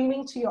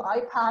streaming to your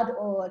iPad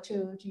or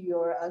to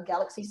your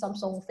Galaxy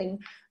Samsung thing,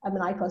 I'm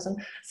an iPerson.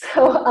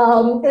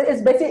 So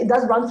it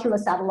does run through a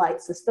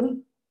satellite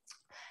system.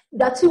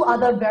 There are 2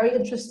 other very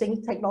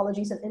interesting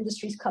technologies and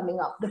industries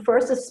coming up. The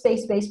first is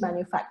space-based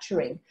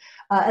manufacturing.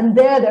 And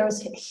there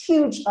is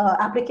huge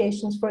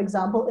applications, for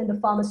example, in the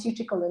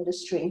pharmaceutical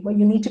industry, where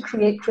you need to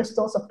create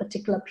crystals of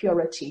particular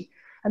purity.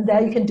 And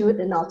there you can do it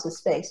in outer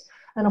space.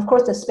 And of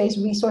course, there's space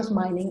resource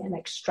mining and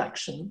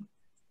extraction.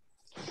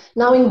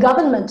 Now in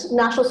government,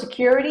 national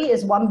security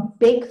is one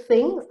big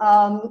thing.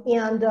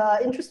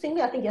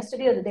 Interestingly, I think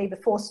yesterday or the day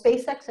before,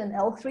 SpaceX and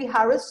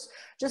L3Harris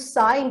just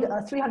signed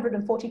a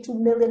 $342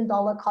 million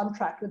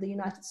contract with the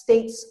United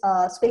States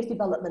Space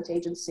Development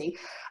Agency.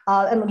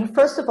 And on the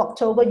 1st of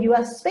October,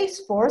 US Space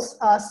Force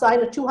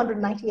signed a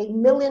 $298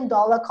 million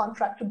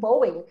contract to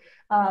Boeing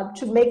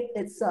to make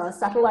its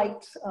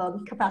satellite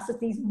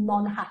capacities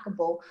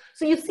non-hackable.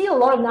 So you see a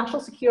lot of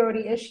national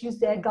security issues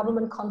there,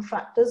 government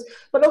contractors,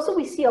 but also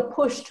we see a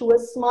push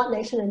towards smart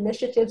nation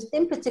initiatives,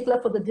 in particular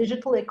for the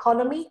digital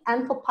economy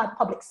and for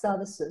public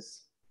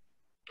services.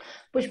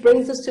 Which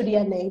brings us to the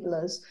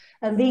enablers.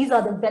 And these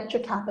are the venture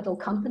capital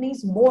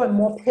companies, more and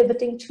more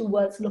pivoting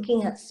towards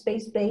looking at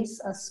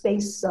space-based,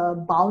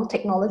 space-bound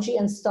technology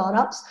and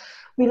startups.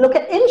 We look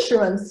at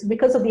insurance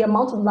because of the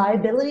amount of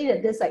liability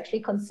that this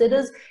actually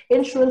considers.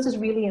 Insurance is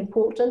really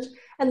important.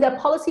 And there are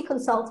policy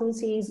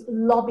consultancies,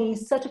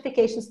 lobbies,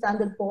 certification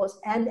standard boards,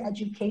 and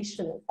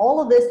education. All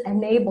of this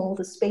enable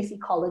the space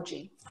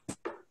ecology.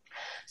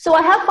 So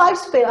I have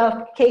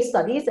 5 case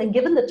studies, and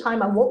given the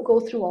time, I won't go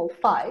through all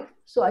 5.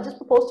 So I just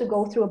propose to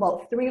go through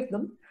about 3 of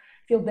them,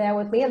 if you'll bear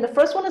with me. And the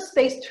first one is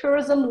space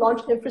tourism,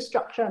 launch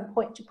infrastructure, and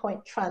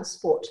point-to-point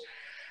transport.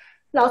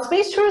 Now,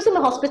 space tourism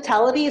and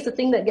hospitality is the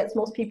thing that gets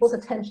most people's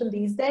attention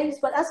these days.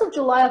 But as of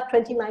July of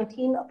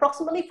 2019,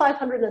 approximately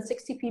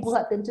 560 people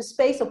had been to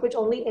space, of which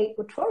only 8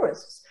 were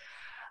tourists.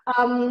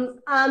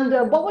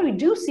 What we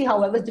do see,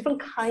 however, is different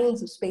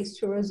kinds of space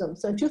tourism.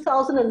 So in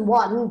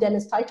 2001,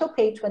 Dennis Taito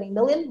paid $20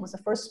 million, was the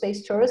first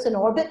space tourist in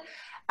orbit.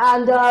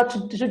 And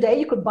today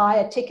you could buy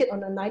a ticket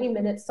on a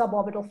 90-minute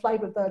suborbital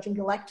flight with Virgin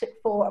Galactic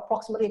for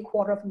approximately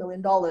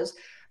 $250,000.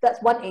 That's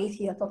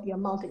 1/80th of the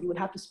amount that you would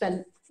have to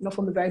spend,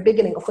 from the very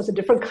beginning. Of course, a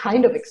different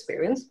kind of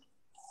experience.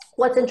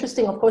 What's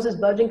interesting, of course, is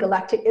Virgin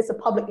Galactic is a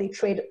publicly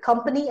traded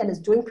company and is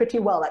doing pretty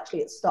well, actually,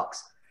 its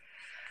stocks.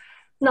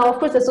 Now, of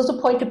course, there's also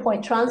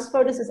point-to-point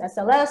transfer. This is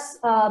SLS.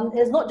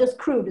 It's not just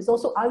crewed, it's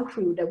also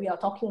uncrewed that we are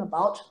talking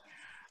about.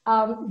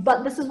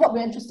 But this is what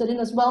we're interested in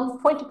as well,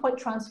 point-to-point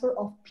transfer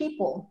of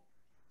people.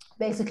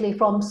 Basically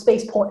from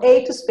spaceport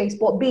A to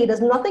spaceport B. There's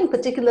nothing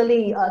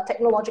particularly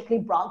technologically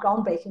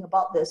groundbreaking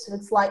about this.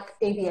 It's like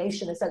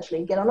aviation,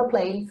 essentially. Get on a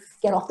plane,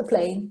 get off the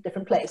plane,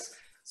 different place.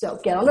 So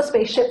get on a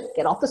spaceship,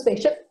 get off the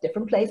spaceship,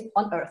 different place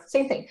on Earth,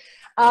 same thing.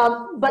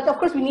 But of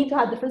course, we need to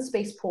have different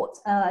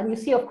spaceports. And you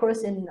see, of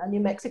course, in New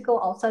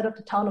Mexico, outside of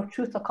the town of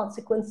Truth or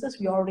Consequences,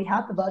 we already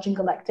have the Virgin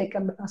Galactic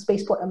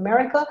Spaceport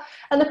America.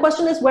 And the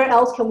question is, where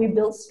else can we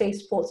build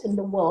spaceports in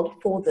the world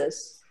for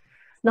this?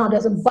 Now,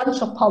 there's a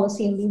bunch of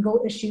policy and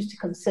legal issues to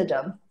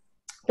consider.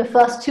 The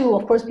first 2,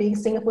 of course, being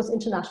Singapore's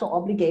international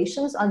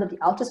obligations under the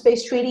Outer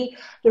Space Treaty,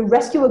 the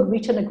Rescue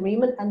Return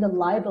Agreement, and the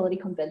Liability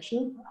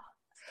Convention.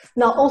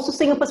 Now, also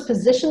Singapore's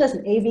position as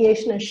an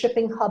aviation and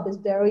shipping hub is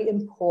very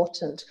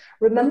important.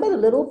 Remember the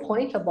little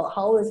point about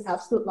how there's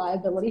absolute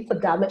liability for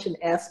damage in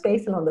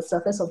airspace and on the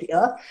surface of the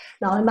Earth?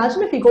 Now,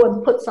 imagine if you go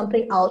and put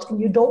something out and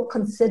you don't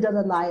consider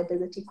the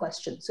liability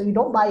question. So you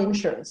don't buy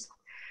insurance.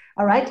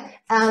 All right,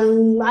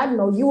 and I don't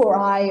know, you or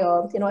I,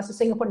 or, as a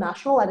Singapore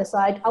national, I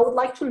decide I would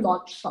like to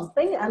launch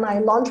something, and I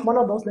launch one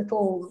of those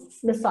little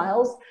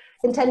missiles,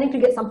 intending to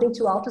get something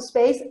to outer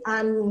space,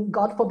 and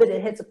God forbid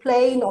it hits a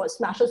plane or it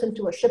smashes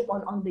into a ship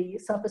on the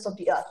surface of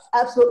the Earth.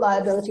 Absolute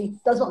liability,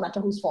 does not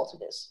matter whose fault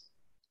it is.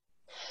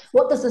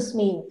 What does this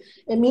mean?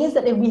 It means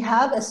that if we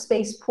have a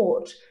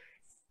spaceport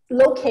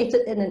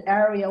located in an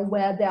area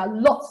where there are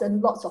lots and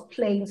lots of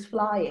planes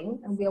flying,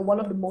 and we are one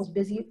of the most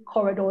busy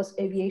corridors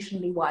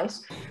aviationally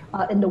wise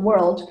in the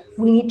world,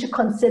 we need to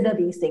consider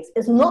these things.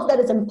 It's not that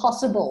it's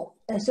impossible,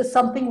 it's just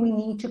something we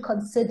need to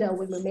consider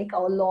when we make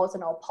our laws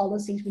and our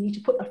policies. We need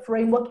to put a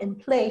framework in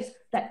place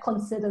that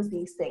considers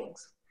these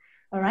things,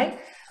 all right?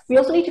 We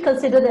also need to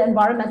consider the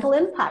environmental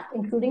impact,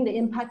 including the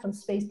impact on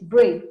space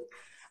debris.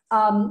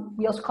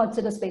 We also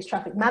consider space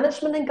traffic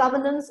management and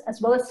governance,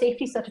 as well as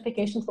safety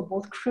certification for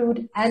both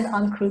crewed and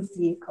uncrewed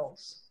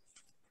vehicles.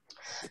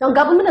 Now,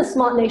 government and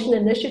smart nation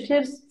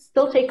initiatives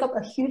still take up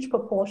a huge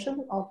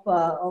proportion of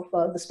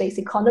the space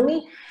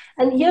economy.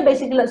 And here,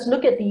 basically, let's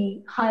look at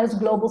the highest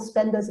global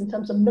spenders in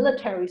terms of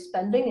military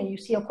spending. And you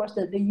see, of course,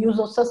 the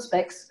usual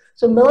suspects.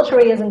 So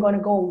military isn't going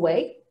to go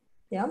away,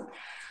 yeah?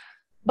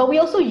 But we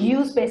also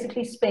use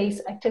basically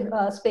space-based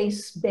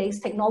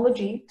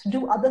technology to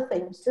do other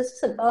things. This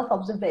is an Earth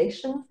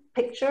observation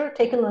picture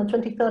taken on the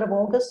 23rd of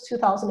August,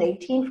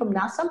 2018 from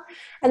NASA.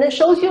 And it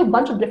shows you a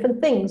bunch of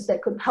different things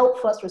that could help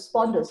first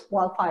responders: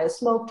 wildfire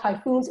smoke,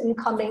 typhoons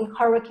incoming,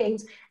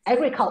 hurricanes,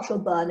 agricultural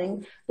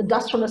burning, the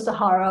dust from the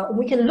Sahara.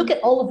 We can look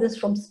at all of this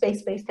from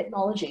space-based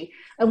technology.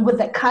 And with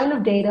that kind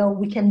of data,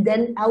 we can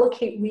then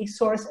allocate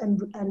resource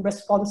and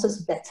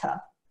responses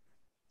better.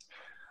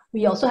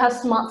 We also have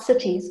smart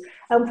cities.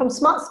 From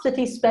smart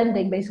city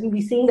spending, basically,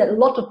 we're seeing that a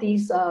lot of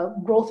these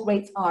growth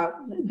rates are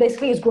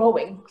basically is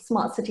growing,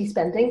 smart city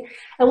spending.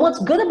 And what's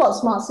good about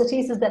smart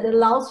cities is that it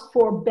allows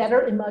for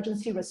better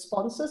emergency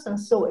responses. And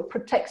so it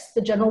protects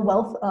the general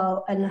wealth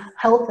and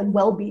health and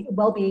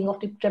well-being of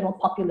the general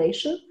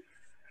population.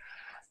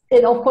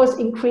 It, of course,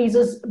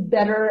 increases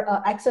better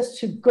access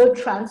to good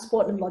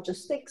transport and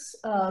logistics.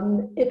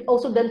 It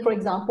also then, for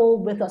example,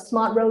 with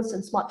smart roads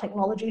and smart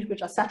technologies,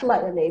 which are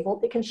satellite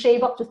enabled, it can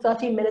shave up to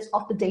 30 minutes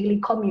off the daily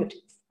commute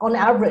on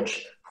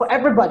average for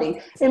everybody.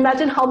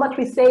 Imagine how much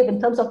we save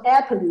in terms of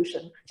air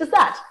pollution, just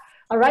that,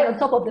 all right, on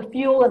top of the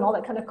fuel and all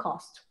that kind of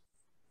cost.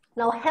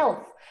 Now,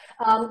 health.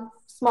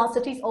 Smart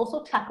cities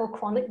also tackle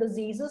chronic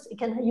diseases. It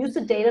can use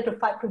the data to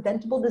fight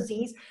preventable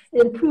disease.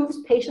 It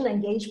improves patient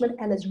engagement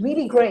and is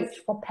really great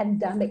for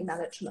pandemic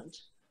management.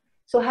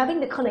 So having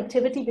the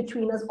connectivity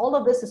between us, all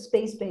of this is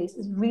space-based,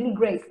 is really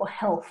great for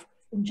health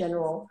in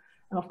general.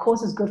 And of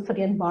course, it's good for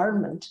the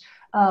environment.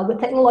 With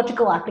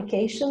technological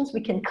applications,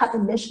 we can cut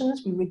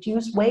emissions, we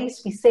reduce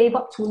waste, we save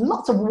up to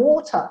lots of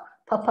water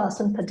per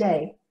person per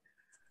day.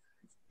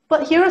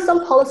 But here are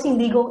some policy and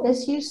legal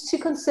issues to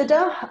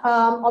consider.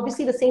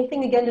 Obviously, the same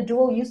thing again, the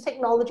dual use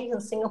technologies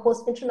and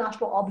Singapore's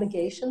international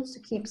obligations to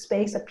keep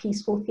space a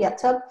peaceful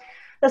theater.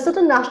 There's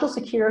certain national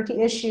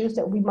security issues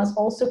that we must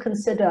also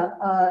consider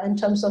in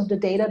terms of the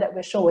data that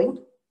we're showing.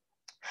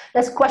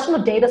 There's a question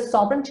of data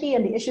sovereignty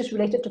and the issues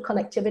related to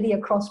connectivity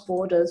across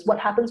borders. What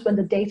happens when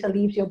the data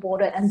leaves your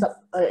border, ends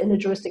up in the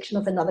jurisdiction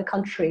of another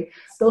country?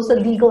 Those are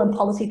legal and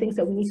policy things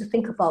that we need to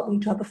think about. We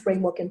need to have a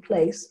framework in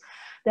place.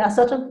 There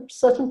are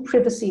certain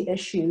privacy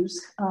issues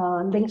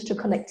linked to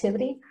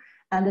connectivity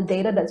and the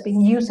data that's being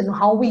used and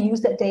how we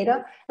use that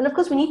data. And of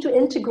course, we need to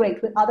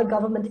integrate with other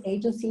government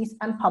agencies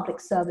and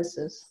public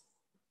services.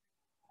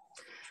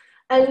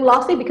 And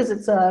lastly, because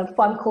it's a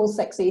fun, cool,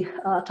 sexy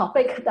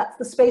topic, that's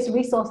the space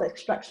resource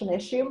extraction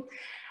issue.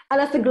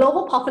 And as the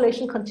global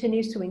population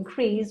continues to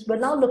increase, we're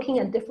now looking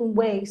at different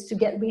ways to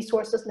get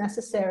resources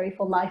necessary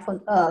for life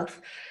on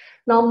Earth.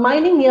 Now,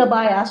 mining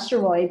nearby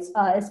asteroids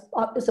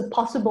is a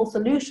possible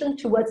solution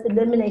towards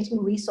eliminating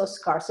resource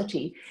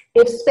scarcity.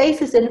 If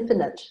space is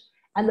infinite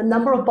and the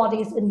number of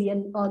bodies in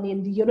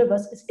the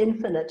universe is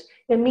infinite,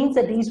 it means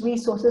that these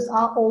resources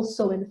are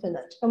also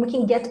infinite. And we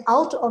can get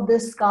out of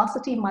this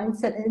scarcity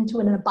mindset into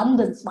an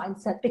abundance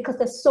mindset because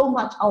there's so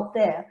much out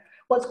there.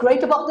 What's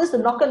great about this, the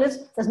knock-on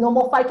is there's no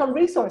more fight on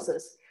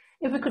resources.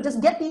 If we could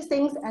just get these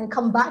things and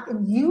come back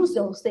and use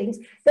those things,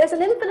 there's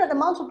an infinite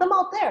amount of them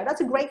out there. That's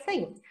a great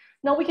thing.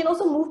 Now, we can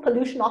also move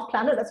pollution off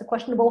planet. That's a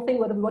questionable thing,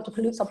 whether we want to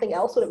pollute something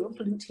else or that we won't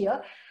pollute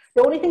here.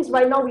 The only things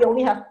right now, we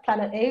only have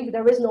planet A.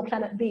 There is no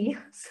planet B.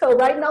 So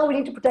right now, we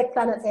need to protect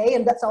planet A,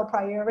 and that's our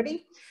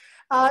priority.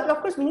 And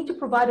of course, we need to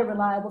provide a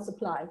reliable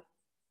supply.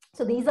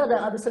 So these are the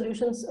other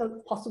solutions,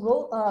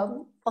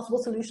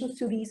 possible solutions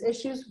to these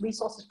issues,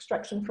 resource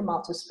extraction from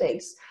outer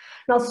space.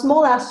 Now,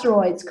 small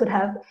asteroids could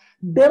have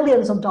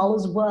billions of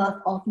dollars worth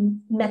of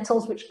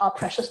metals which are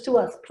precious to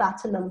us,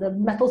 platinum, the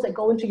metals that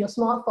go into your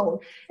smartphone.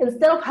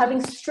 Instead of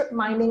having strip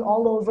mining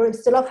all over,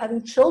 instead of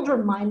having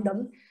children mine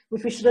them,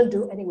 which we shouldn't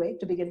do anyway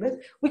to begin with,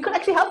 we could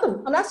actually have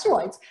them on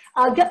asteroids,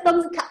 get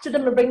them, capture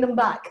them, and bring them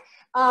back.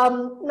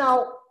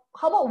 Now,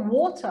 how about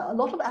water? A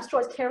lot of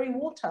asteroids carry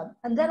water,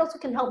 and that also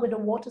can help with the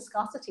water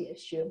scarcity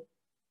issue.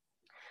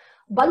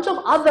 Bunch of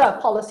other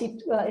policy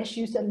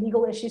issues and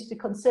legal issues to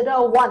consider.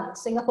 One,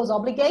 Singapore's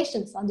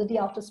obligations under the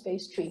Outer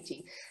Space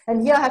Treaty.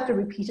 And here I have to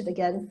repeat it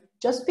again.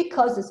 Just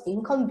because it's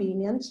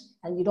inconvenient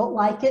and you don't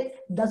like it,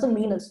 doesn't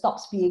mean it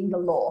stops being the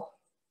law.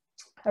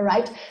 All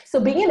right, so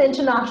being an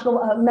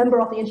international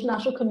member of the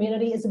international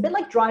community is a bit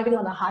like driving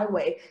on a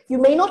highway. You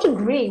may not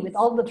agree with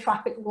all the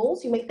traffic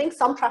rules. You may think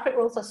some traffic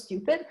rules are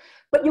stupid,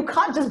 but you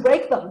can't just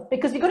break them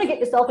because you're going to get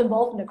yourself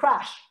involved in a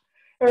crash.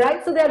 All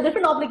right, so there are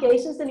different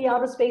obligations in the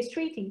Outer Space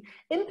Treaty.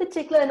 In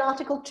particular, in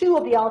Article 2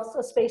 of the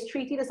Outer Space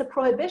Treaty, there's a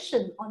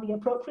prohibition on the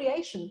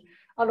appropriation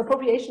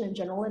in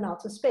general in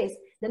outer space.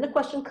 Then the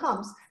question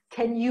comes,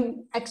 can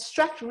you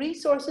extract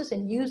resources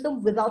and use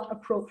them without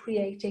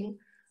appropriating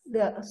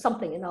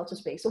something in outer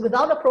space? So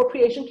without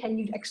appropriation, can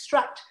you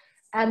extract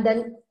and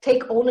then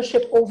take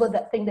ownership over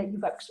that thing that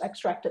you've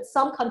extracted?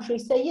 Some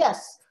countries say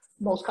yes.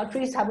 Most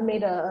countries haven't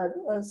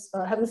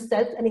haven't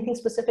said anything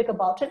specific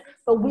about it,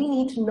 but we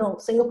need to know,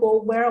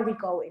 Singapore, where are we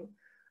going?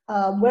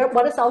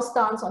 What is our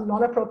stance on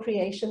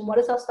non-appropriation? What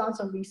is our stance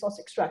on resource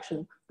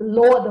extraction? The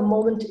law at the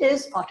moment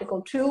is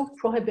Article 2,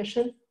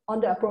 prohibition on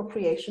the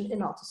appropriation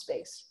in outer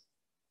space.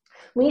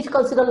 We need to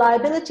consider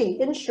liability,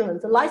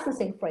 insurance, the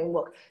licensing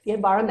framework, the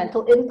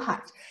environmental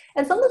impact.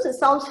 And sometimes it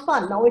sounds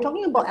fun. Now we're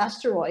talking about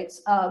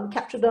asteroids,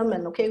 capture them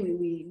and okay,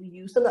 we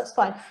use them, that's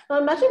fine. Now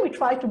imagine we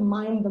try to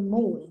mine the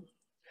moon.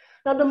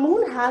 Now the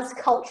moon has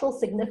cultural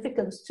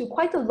significance to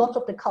quite a lot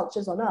of the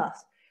cultures on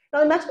Earth.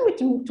 Now imagine we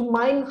to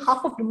mine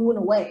half of the moon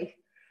away,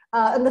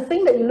 and the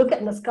thing that you look at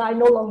in the sky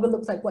no longer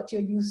looks like what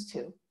you're used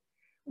to.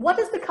 What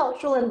is the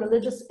cultural and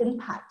religious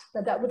impact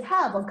that would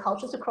have on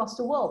cultures across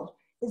the world?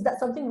 Is that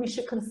something we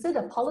should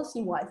consider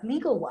policy-wise,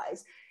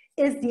 legal-wise?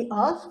 Is the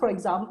Earth, for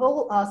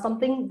example,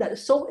 something that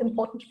is so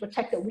important to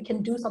protect that we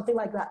can do something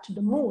like that to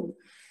the moon?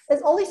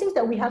 There's all these things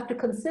that we have to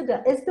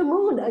consider. Is the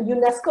moon a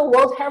UNESCO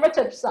World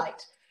Heritage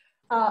Site?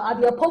 Are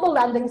the Apollo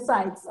landing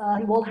sites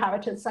World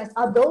Heritage Sites?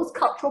 Are those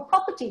cultural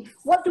property?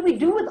 What do we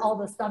do with all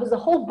this stuff? There's a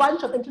whole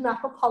bunch of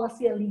international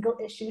policy and legal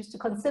issues to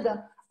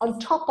consider on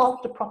top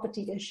of the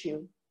property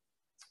issue.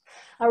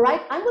 All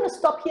right, I'm going to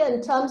stop here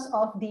in terms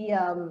of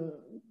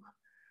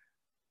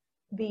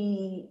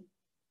the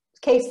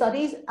case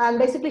studies and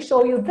basically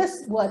show you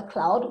this word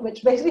cloud,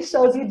 which basically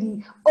shows you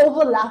the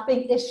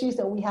overlapping issues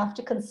that we have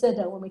to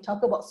consider when we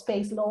talk about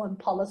space law and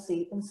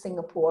policy in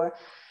Singapore.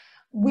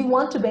 We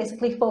want to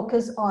basically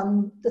focus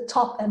on the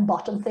top and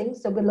bottom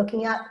things that we're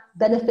looking at: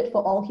 benefit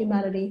for all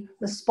humanity,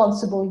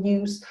 responsible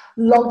use,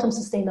 long-term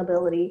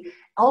sustainability,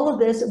 all of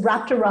this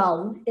wrapped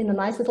around in a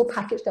nice little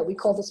package that we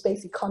call the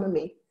space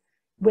economy,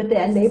 with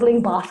the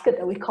enabling basket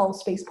that we call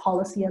space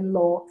policy and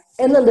law,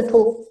 and a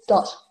little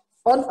dot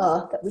on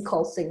Earth that we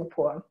call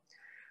Singapore.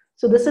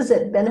 So this is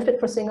it: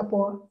 benefit for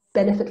Singapore,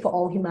 benefit for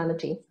all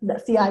humanity.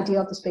 That's the idea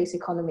of the space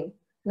economy.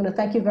 I'm going to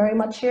thank you very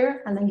much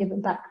here and then give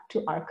it back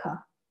to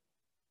Arka.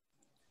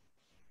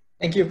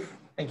 Thank you,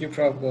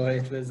 Prof. Goh.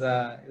 It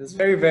was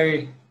very,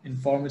 very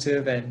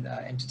informative and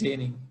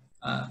entertaining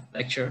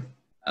lecture.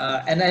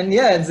 And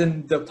yeah, as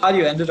in the part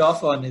you ended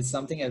off on is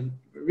something I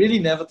really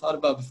never thought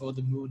about before,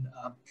 the moon,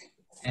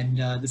 and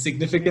the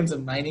significance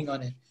of mining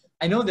on it.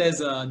 I know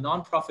there's a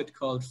non-profit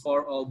called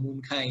For All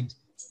Moonkind,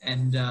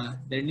 and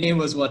their name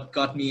was what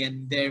got me,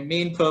 and their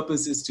main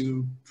purpose is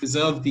to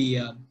preserve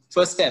the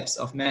first steps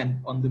of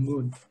man on the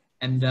moon.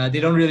 And they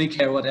don't really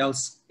care what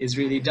else is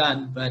really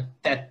done, but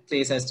that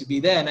place has to be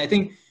there. And I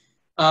think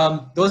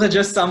those are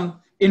just some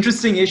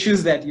interesting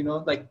issues that, you know,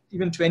 like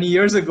even 20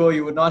 years ago,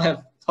 you would not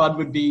have thought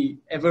would be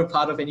ever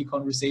part of any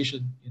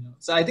conversation, you know.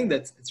 So I think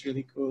it's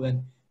really cool,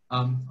 and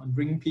on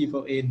bringing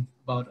people in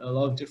about a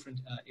lot of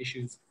different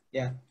issues.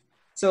 Yeah.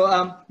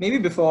 So maybe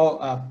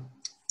before,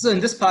 so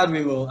in this part,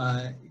 we will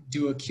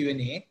do a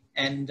Q&A,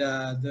 and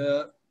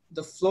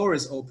the floor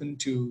is open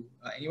to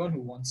anyone who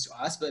wants to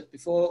ask. But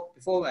before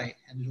I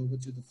hand it over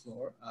to the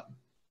floor,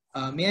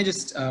 may I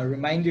just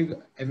remind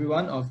you,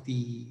 everyone, of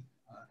the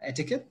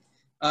etiquette.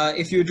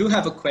 If you do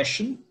have a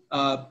question,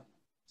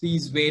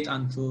 please wait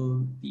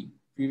until the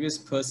previous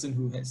person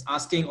who is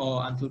asking,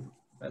 or until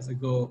Professor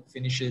Goh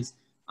finishes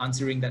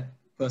answering that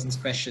person's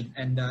question,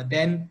 and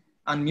then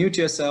unmute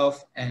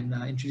yourself and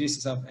introduce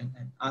yourself and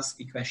ask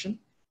the question.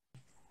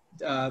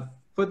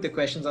 Put the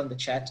questions on the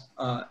chat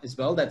as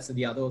well. That's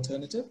the other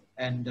alternative,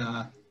 and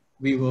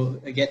we will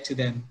get to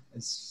them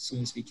as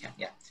soon as we can.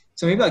 Yeah.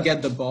 So maybe I'll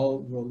get the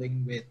ball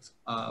rolling with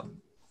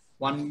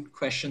one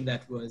question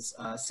that was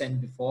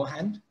sent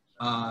beforehand,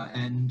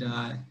 and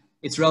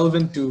it's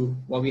relevant to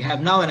what we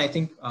have now, and I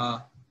think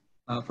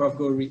Prof.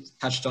 Goh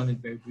touched on it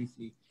very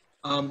briefly.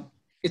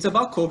 It's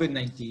about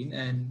COVID-19,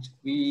 and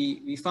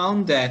we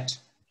found that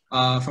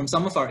from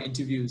some of our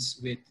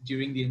interviews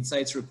during the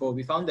Insights report,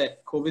 we found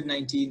that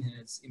COVID-19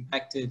 has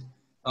impacted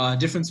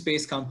different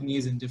space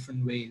companies in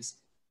different ways.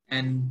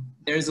 And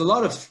there's a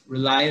lot of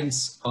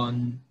reliance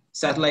on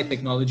satellite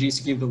technologies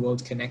to keep the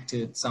world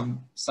connected.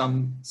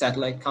 Some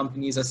satellite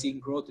companies are seeing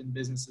growth in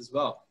business as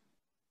well.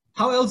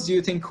 How else do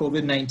you think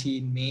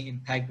COVID-19 may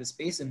impact the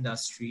space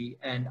industry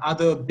and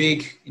other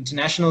big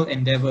international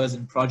endeavors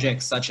and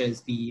projects such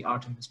as the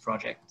Artemis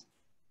project?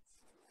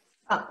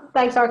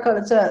 Thanks, Arka.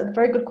 That's a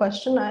very good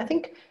question. I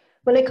think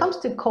when it comes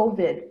to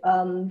COVID,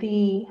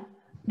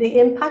 the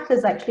impact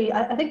is actually,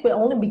 I think we're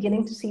only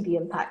beginning to see the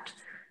impact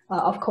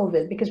of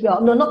COVID, because we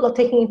are not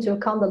taking into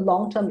account the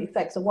long-term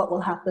effects of what will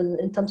happen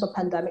in terms of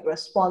pandemic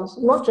response,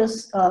 not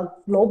just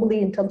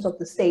globally in terms of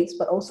the states,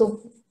 but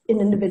also in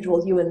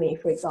individuals, you and me,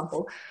 for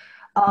example.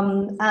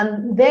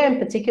 And there in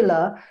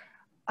particular,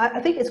 I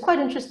think it's quite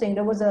interesting.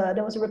 There was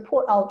a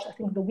report out, I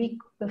think the week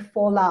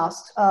before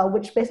last,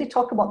 which basically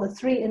talked about the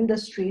 3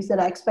 industries that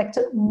are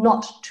expected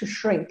not to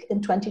shrink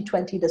in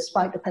 2020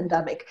 despite the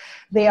pandemic.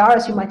 They are,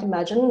 as you might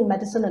imagine,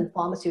 medicine and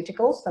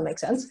pharmaceuticals, that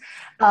makes sense,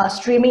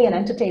 streaming and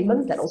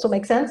entertainment, that also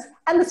makes sense,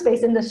 and the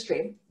space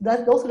industry.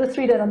 Those are the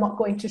 3 that are not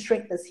going to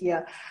shrink this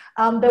year.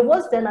 There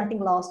was then, I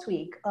think last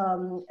week,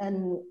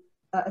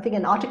 I think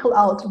an article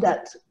out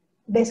that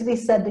basically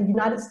said the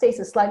United States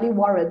is slightly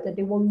worried that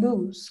they will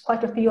lose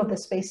quite a few of the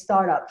space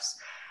startups.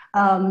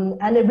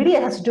 And it really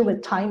has to do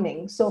with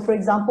timing. So for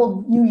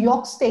example, New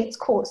York State's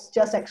courts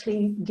just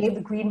actually gave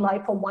the green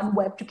light for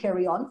OneWeb to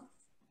carry on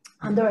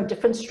under a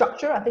different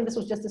structure. I think this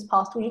was just this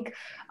past week.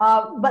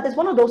 But it's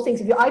one of those things,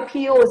 if your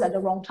IPO is at the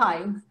wrong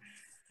time,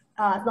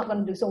 it's not going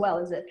to do so well,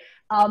 is it?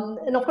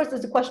 And of course,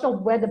 there's the question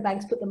of where the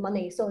banks put the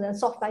money. So then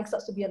SoftBank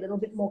starts to be a little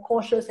bit more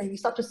cautious, and you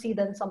start to see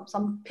then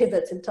some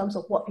pivots in terms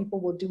of what people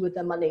will do with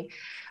their money.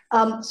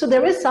 So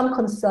there is some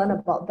concern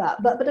about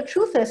that. But the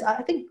truth is,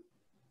 I think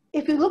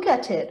if you look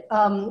at it,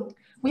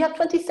 we have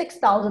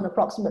 26,000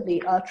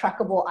 approximately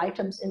trackable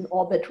items in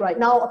orbit right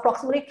now,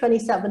 approximately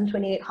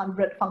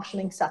 2,800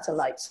 functioning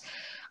satellites.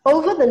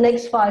 Over the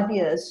next 5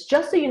 years,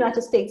 just the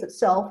United States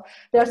itself,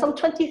 there are some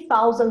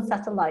 20,000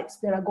 satellites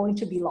that are going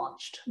to be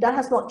launched. That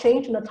has not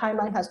changed, and the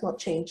timeline has not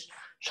changed.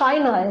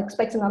 China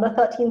expects another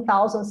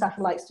 13,000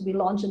 satellites to be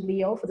launched in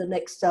LEO for the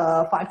next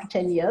 5 to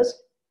 10 years.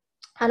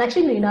 And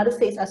actually in the United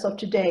States, as of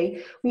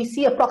today, we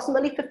see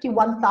approximately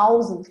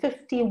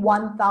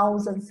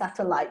 51,000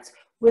 satellites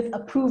with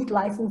approved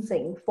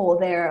licensing for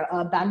their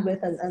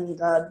bandwidth and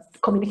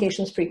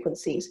communications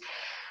frequencies.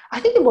 I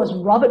think it was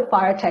Robert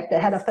Firetek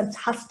that had a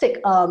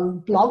fantastic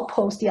blog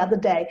post the other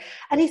day.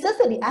 And he says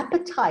that the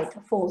appetite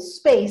for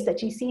space that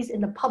he sees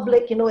in the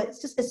public, you know,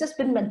 it's just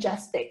been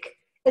majestic.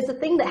 It's a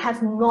thing that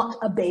has not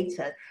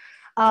abated.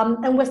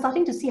 And we're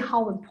starting to see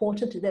how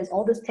important it is,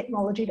 all this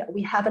technology that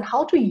we have, and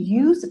how to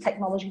use the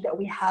technology that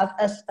we have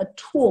as a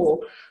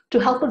tool to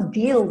help us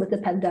deal with the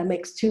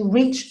pandemics, to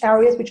reach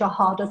areas which are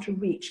harder to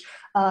reach,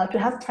 to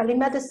have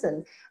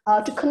telemedicine,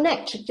 to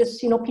connect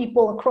just, you know,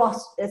 people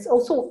across. It's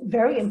also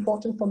very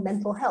important for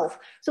mental health.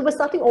 So we're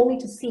starting only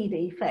to see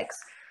the effects.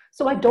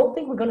 So I don't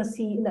think we're going to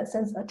see, in that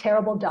sense, a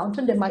terrible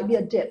downturn. There might be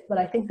a dip, but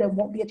I think there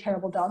won't be a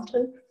terrible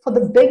downturn. For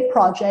the big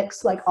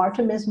projects like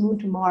Artemis, Moon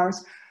to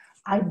Mars,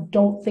 I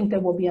don't think there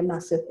will be a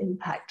massive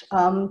impact.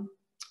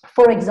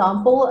 For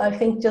example, I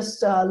think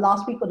just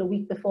last week or the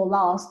week before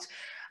last,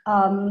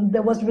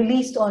 there was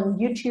released on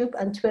YouTube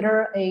and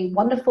Twitter a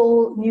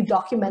wonderful new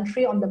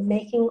documentary on the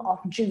making of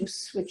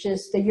JUICE, which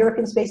is the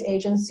European Space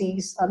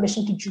Agency's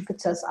mission to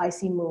Jupiter's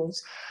icy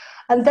moons.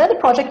 And there the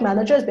project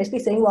manager is basically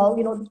saying, well,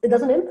 you know, it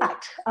doesn't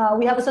impact.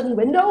 We have a certain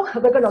window,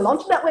 we're going to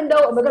launch that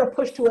window, and we're going to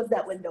push towards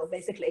that window,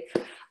 basically.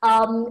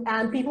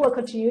 And people are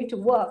continuing to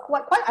work.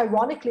 Quite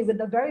ironically, with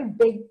the very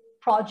big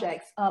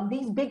projects,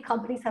 these big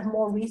companies have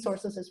more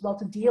resources as well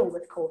to deal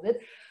with COVID.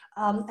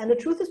 And the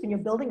truth is, when you're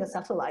building a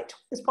satellite,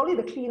 it's probably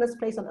the cleanest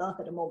place on Earth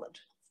at the moment.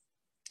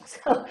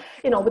 So,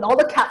 you know, with all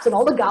the caps and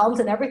all the gowns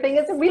and everything,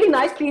 it's a really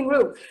nice, clean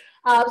room.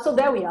 So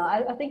there we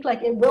are. I think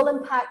like it will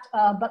impact,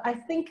 but I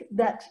think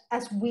that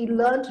as we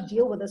learn to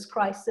deal with this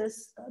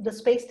crisis, the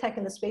space tech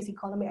and the space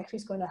economy actually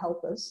is going to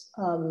help us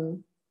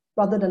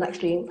rather than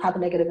actually have a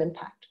negative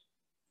impact.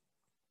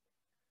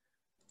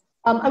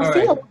 I'm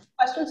seeing a lot of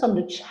questions on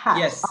the chat.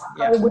 Yes.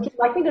 Would you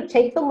like me to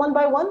take them one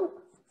by one?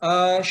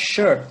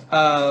 Sure.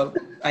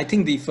 I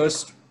think the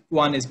first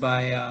one is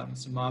by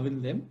Mr.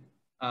 Marvin Lim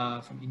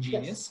from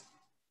Ingenious. Yes.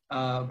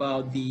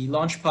 About the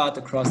launch path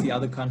across the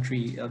other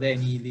country. Are there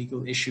any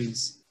legal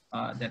issues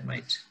that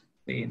might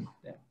play in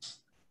there?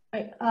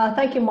 Right.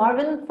 Thank you,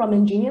 Marvin from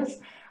Ingenious.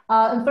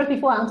 And first,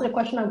 before I answer the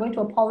question, I'm going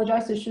to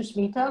apologize to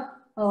Susmita.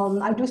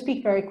 I do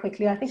speak very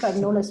quickly. I think I'm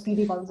known as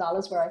Speedy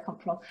Gonzalez where I come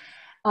from.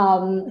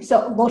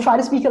 So we'll try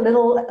to speak a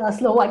little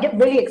slow. I get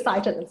really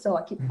excited, and so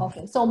I keep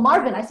talking. So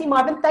Marvin, I see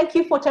Marvin. Thank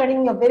you for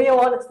turning your video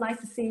on. It's nice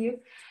to see you.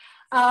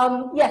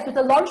 Yes, with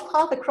the launch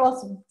path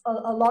across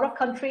a lot of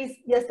countries,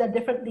 yes, there are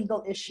different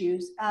legal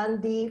issues. And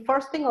the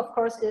first thing, of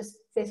course, is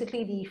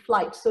basically the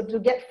flight. So to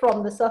get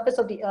from the surface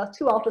of the Earth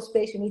to outer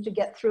space, you need to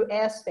get through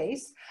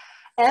airspace.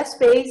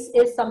 Airspace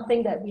is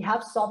something that we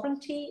have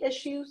sovereignty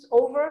issues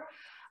over,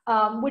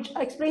 which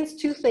explains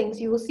two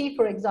things. You will see,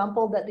 for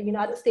example, that the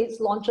United States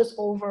launches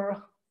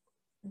over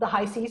the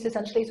high seas,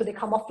 essentially. So they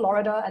come off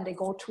Florida and they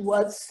go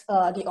towards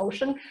the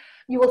ocean.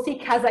 You will see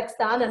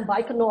Kazakhstan and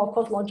Baikonur, of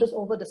course, launches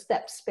over the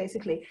steppes,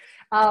 basically,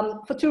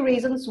 for two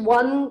reasons.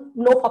 One,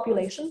 no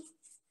population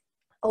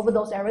over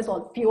those areas,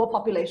 or fewer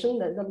population.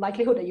 The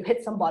likelihood that you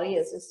hit somebody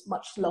is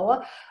much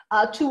lower.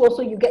 Two,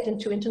 also you get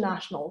into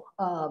international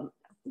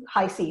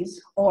high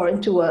seas or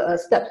into a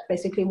steppe,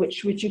 basically,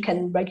 which you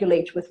can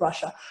regulate with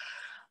Russia.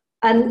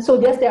 And so,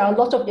 yes, there are a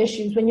lot of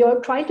issues. When you're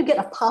trying to get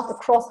a path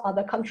across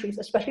other countries,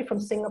 especially from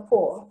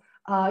Singapore,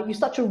 you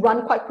start to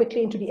run quite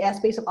quickly into the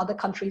airspace of other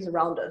countries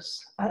around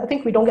us. I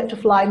think we don't get to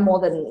fly more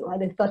than, I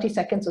think, 30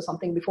 seconds or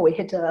something before we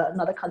hit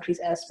another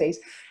country's airspace.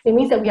 It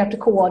means that we have to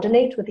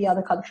coordinate with the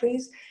other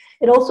countries.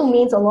 It also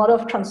means a lot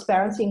of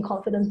transparency and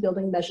confidence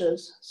building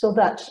measures, so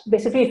that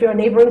basically if you're a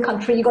neighboring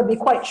country, you've got to be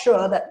quite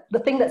sure that the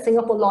thing that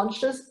Singapore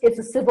launches, it's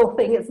a civil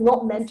thing. It's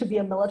not meant to be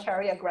a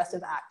military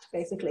aggressive act,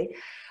 basically.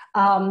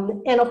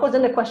 And of course,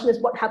 then the question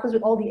is what happens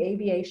with all the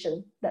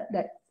aviation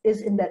that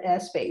is in that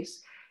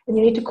airspace? And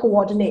you need to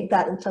coordinate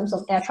that in terms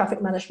of air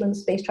traffic management,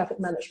 space traffic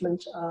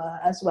management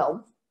as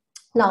well.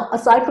 Now,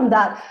 aside from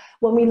that,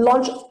 when we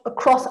launch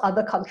across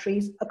other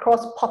countries,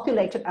 across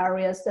populated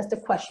areas, there's the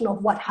question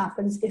of what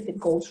happens if it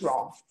goes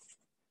wrong.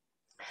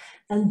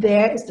 And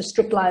there is the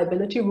strict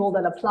liability rule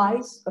that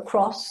applies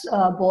across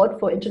board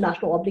for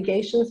international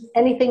obligations.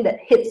 Anything that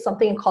hits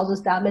something and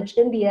causes damage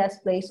in the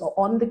airspace or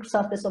on the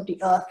surface of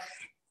the Earth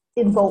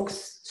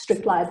invokes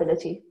strict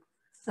liability.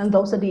 And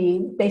those are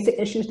the basic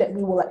issues that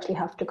we will actually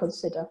have to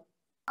consider.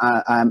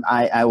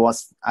 I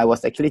was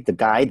actually the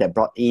guy that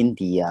brought in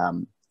the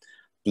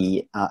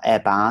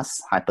Airbus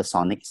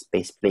hypersonic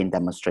spaceplane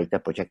demonstrator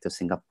project to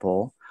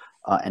Singapore,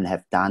 and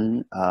have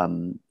done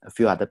a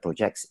few other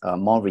projects.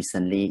 More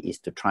recently is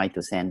to try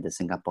to send the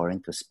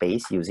Singaporean to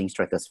space using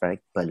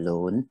stratospheric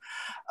balloon.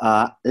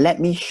 Let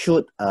me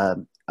shoot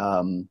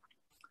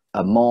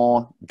a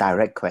more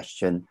direct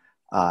question.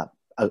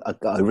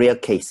 a real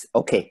case.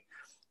 Okay.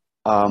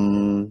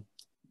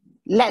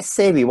 Let's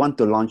say we want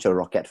to launch a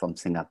rocket from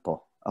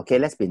Singapore. Okay,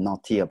 let's be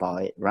naughty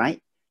about it,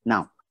 right?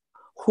 Now,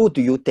 who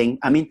do you think,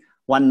 I mean,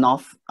 one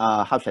north,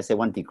 how should I say,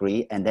 1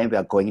 degree, and then we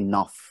are going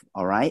north,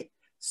 all right?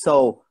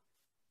 So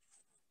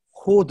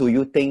who do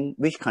you think,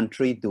 which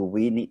country do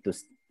we need to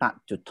start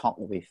to talk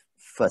with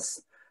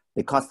first?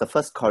 Because the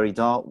first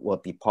corridor will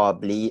be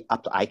probably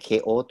up to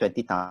ICAO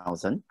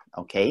 20,000,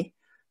 okay?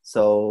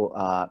 So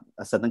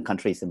a certain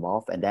country is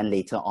involved, and then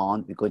later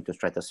on, we're going to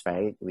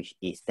stratospheric, which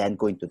is then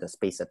going to the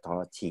Space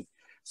Authority.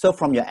 So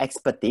from your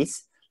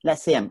expertise,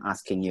 let's say I'm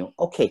asking you,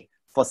 okay,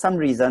 for some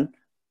reason,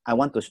 I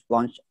want to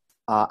launch,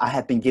 I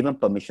have been given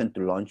permission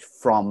to launch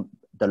from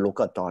the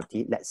local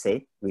authority, let's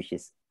say, which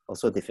is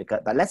also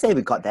difficult, but let's say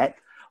we got that.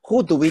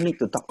 Who do we need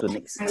to talk to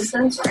next?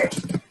 Okay,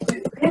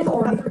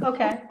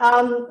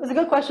 it's a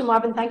good question,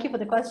 Marvin. Thank you for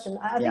the question.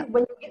 I think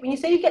when you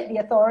say you get the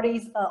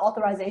authority's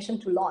authorization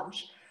to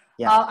launch,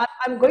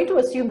 I'm going to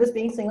assume, this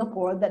being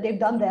Singapore, that they've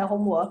done their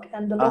homework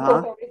and the local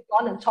authorities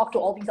gone and talked to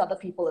all these other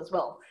people as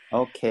well.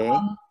 Okay.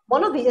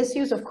 One of the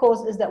issues, of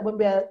course, is that when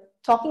we're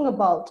talking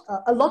about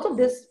a lot of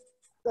this,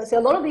 let's say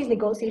a lot of these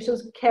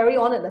negotiations carry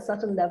on at a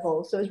certain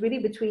level. So it's really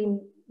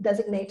between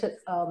designated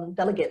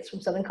delegates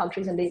from certain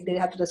countries, and they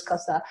have to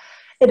discuss that.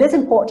 It is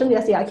important,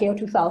 yes, the ICAO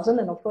 2000,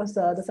 and of course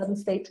the southern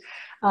state,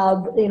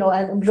 you know,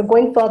 and we're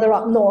going further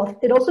up north.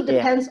 It also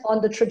depends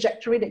on the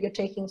trajectory that you're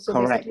taking. So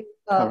basically,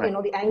 you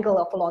know, the angle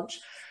of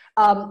launch,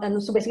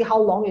 and so basically how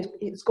long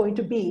it's going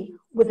to be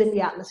within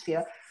the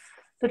atmosphere.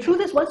 The truth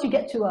is, once you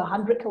get to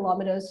 100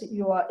 kilometers,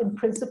 you're in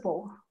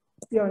principle,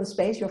 you're in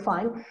space, you're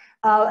fine.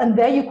 And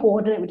there you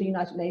coordinate with the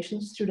United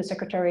Nations through the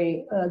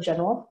Secretary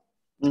General.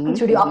 And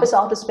through the Office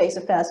of Space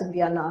Affairs in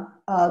Vienna.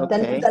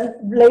 Then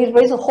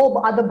raise a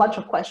whole other bunch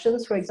of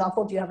questions. For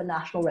example, do you have a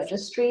national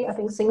registry? I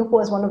think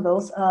Singapore is one of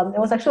those. It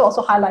was actually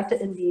also highlighted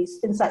in the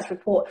Insights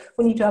report.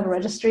 We need to have a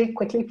registry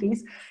quickly,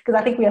 please, because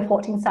I think we have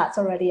 14 sats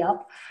already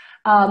up.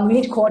 We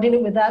need to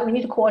coordinate with that. We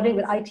need to coordinate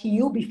with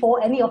ITU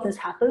before any of this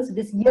happens.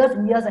 This years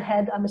and years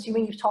ahead. I'm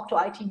assuming you've talked to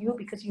ITU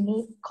because you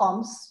need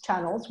comms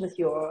channels with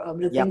your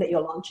the thing that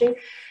you're launching.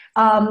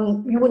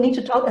 You would need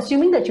to talk,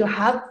 assuming that you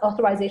have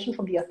authorization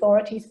from the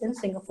authorities in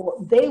Singapore.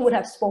 They would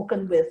have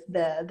spoken with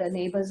their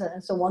neighbors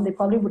and so on. They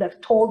probably would have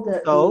told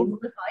the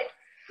notified.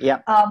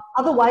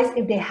 Otherwise,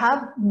 if they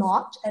have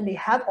not and they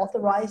have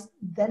authorized,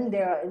 then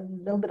they're in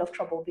a little bit of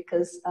trouble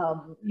because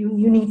you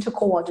need to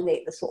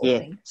coordinate this sort of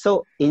thing.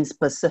 So in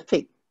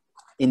specific,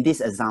 in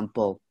this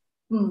example,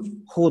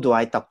 who do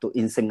I talk to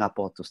in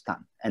Singapore to start?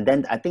 And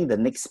then I think the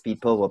next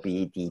people will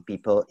be the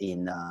people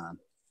in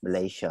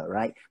Malaysia,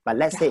 right? But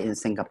let's say in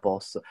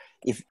Singapore, so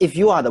if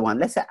you are the one,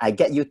 let's say I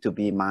get you to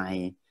be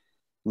my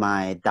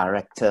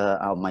director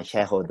or my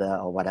shareholder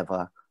or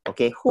whatever.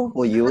 Okay, who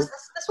will you talk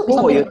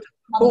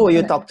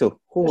to?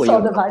 Who will you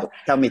talk to?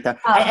 Tell me.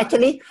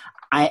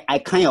 I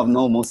kind of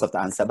know most of the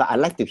answer, but I'd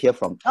like to hear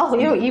from. Oh,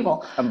 you're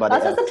evil.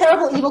 That's a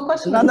terrible, evil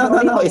question.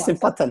 No. It's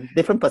important.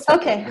 Different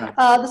perspective. Okay.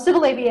 The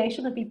civil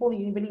aviation, the people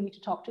you really need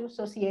to talk to.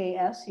 So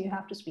CAS, you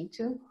have to speak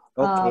to.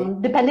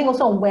 Depending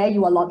also on where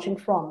you are launching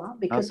from,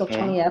 because of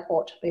Changi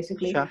Airport,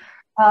 basically. Sure.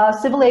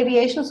 Civil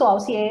aviation, so our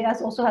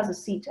CAS also has a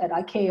seat at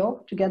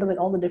ICAO together with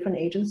all the different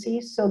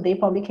agencies, so they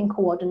probably can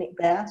coordinate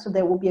there. So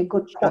there will be a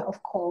good port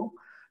of call,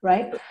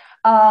 right?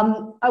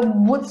 I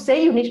would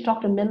say you need to talk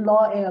to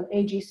MINLAW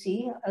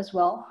AGC as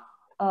well,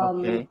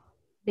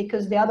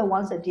 because they are the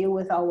ones that deal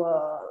with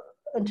our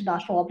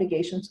international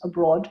obligations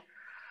abroad.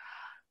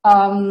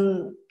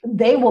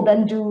 They will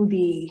then do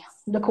the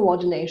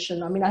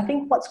coordination. I mean, I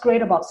think what's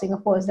great about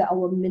Singapore is that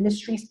our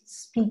ministries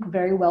speak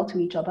very well to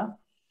each other.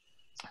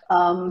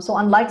 So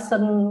unlike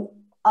certain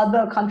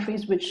other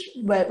countries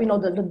where you know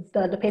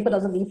the paper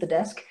doesn't leave the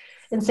desk,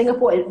 in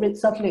Singapore it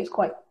circulates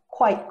quite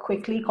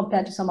quickly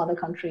compared to some other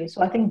countries.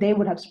 So I think they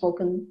would have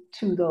spoken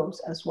to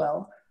those as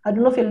well. I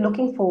don't know if you're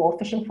looking for or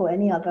fishing for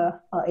any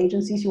other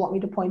agencies you want me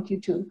to point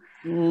you to.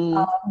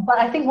 But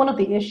I think one of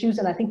the issues,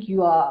 and I think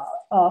you are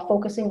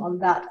focusing on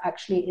that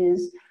actually,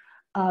 is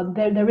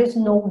there is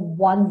no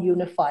one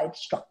unified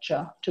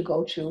structure to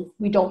go to.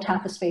 We don't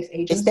have a space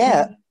agency. Is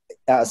there,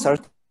 sorry.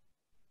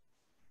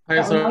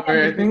 Hi,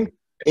 sorry, I think.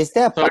 Is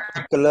there a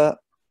particular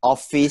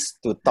office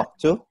to talk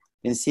to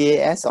in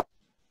CAS?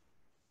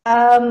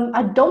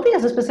 I don't think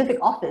there's a specific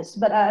office,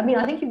 but I mean,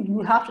 I think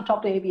you have to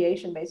talk to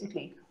aviation,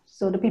 basically.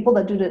 So the people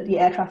that do the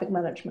air traffic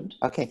management.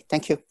 Okay,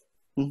 thank you.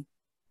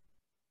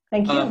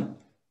 Thank you.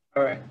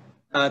 All right.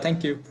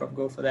 Thank you, Prof.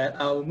 Go, for that.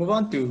 I'll move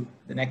on to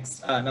the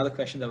next, another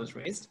question that was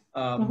raised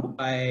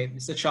by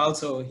Mr. Charles.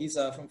 So he's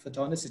from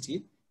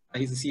Photonicity.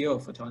 He's the CEO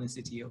of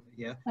Photonicity over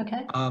here.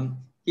 Okay.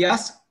 He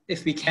asked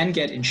if we can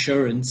get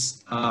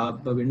insurance,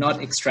 but we're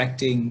not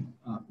extracting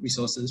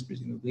resources,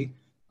 presumably.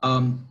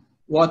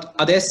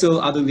 Are there still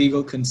other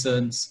legal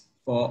concerns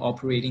for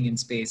operating in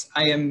space?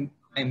 I'm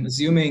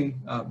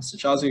assuming, Mr.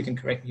 Charles, you can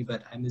correct me,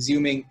 but I'm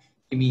assuming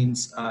he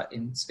means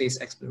in space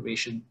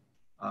exploration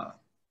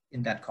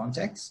in that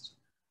context.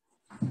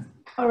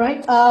 All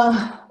right.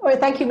 All right.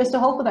 Thank you, Mr.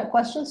 Ho, for that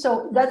question.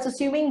 So that's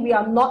assuming we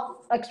are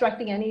not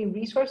extracting any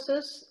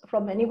resources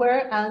from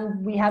anywhere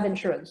and we have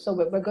insurance. So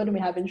we're good and we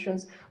have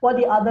insurance. What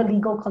are the other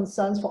legal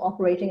concerns for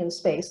operating in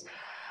space?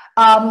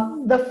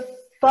 The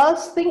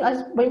first thing,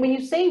 when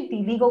you say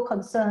the legal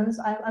concerns,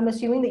 I'm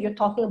assuming that you're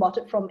talking about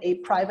it from a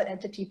private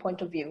entity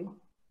point of view.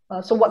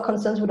 So what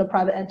concerns would a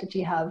private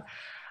entity have?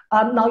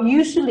 Now,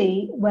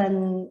 usually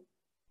when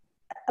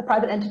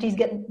private entities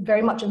get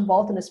very much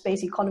involved in the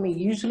space economy,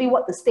 usually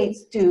what the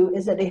states do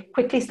is that they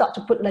quickly start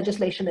to put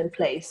legislation in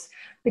place.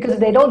 Because if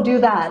they don't do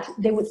that,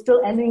 they would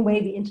still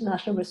anyway be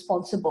internationally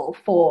responsible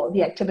for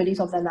the activities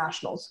of their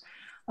nationals.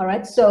 All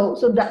right, so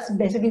that's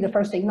basically the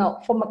first thing.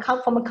 Now, from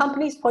a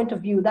company's point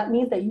of view, that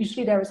means that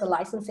usually there is a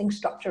licensing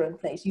structure in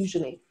place,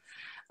 usually.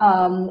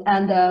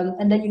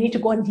 And then you need to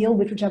go and deal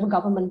with whichever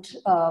government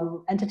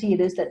entity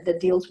it is that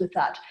deals with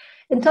that.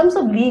 In terms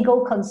of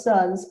legal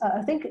concerns,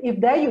 I think if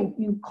there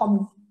you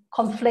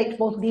conflate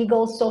both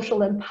legal,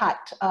 social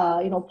impact,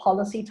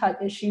 policy type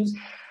issues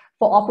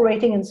for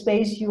operating in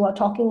space, you are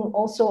talking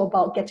also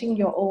about getting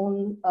your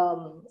own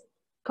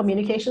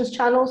communications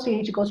channels. So you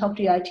need to go talk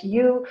to the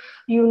ITU.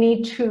 You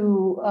need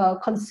to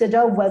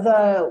consider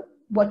whether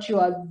what you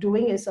are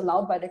doing is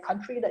allowed by the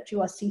country that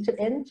you are seated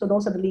in. So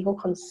those are the legal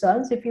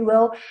concerns, if you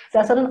will.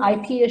 There are certain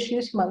IP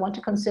issues you might want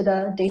to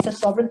consider. Data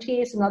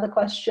sovereignty is another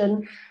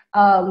question.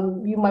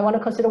 You might want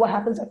to consider what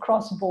happens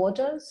across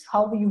borders,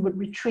 how you would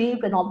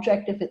retrieve an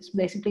object if it's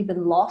basically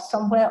been lost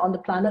somewhere on the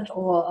planet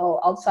or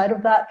outside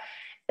of that.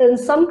 In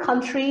some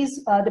countries,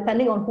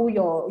 depending on who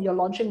you're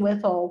launching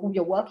with or who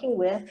you're working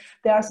with,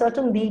 there are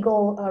certain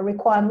legal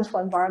requirements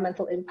for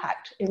environmental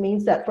impact. It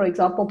means that, for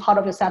example, part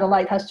of your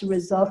satellite has to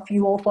reserve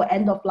fuel for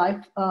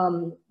end-of-life,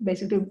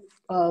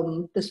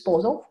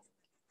 disposal.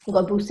 You've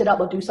got to boost it up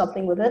or do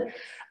something with it.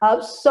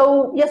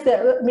 So yes,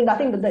 I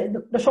think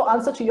the short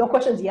answer to your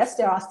question is yes,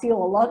 there are still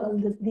a lot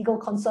of legal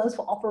concerns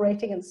for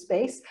operating in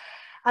space.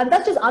 And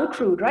that's just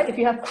uncrewed, right? If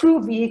you have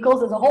crewed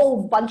vehicles, there's a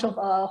whole bunch of,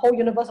 whole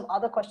universe of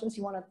other questions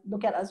you want to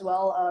look at as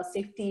well.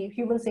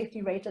 Human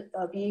safety rated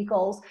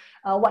vehicles.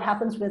 What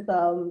happens with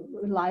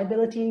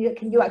liability?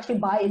 Can you actually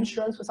buy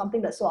insurance for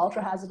something that's so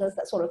ultra hazardous,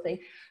 that sort of thing?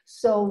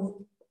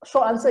 So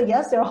short answer,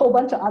 yes, there are a whole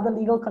bunch of other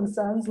legal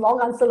concerns.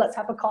 Long answer, let's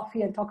have a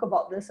coffee and talk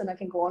about this, and I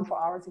can go on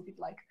for hours if you'd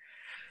like.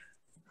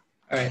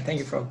 All right, thank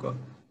you, Frauke.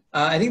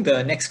 I think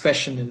the next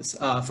question is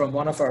from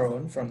one of our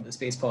own from the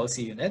Space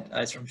Policy Unit.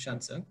 It's from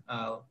Shansung.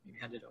 I'll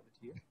hand it over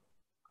to you.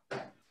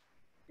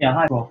 Yeah,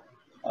 hi, Prof.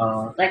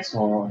 Thanks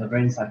for the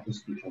very insightful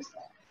speech.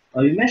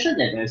 You mentioned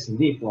that there's a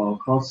need for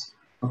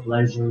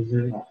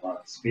cross-fertilization of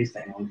space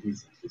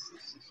technologies and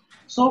businesses.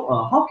 So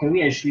how can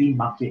we actually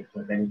market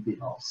the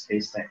benefit of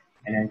space tech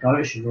and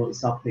encourage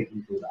its uptake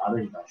into the other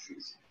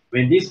industries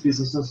when these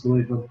businesses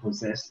don't even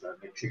possess the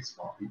metrics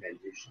for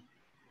evaluation?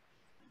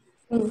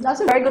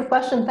 That's a very good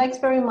question. Thanks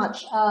very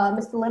much,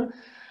 Mr. Lim.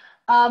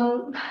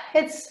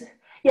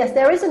 Yes,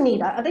 there is a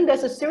need. I think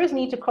there's a serious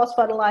need to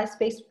cross-fertilize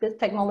space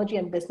technology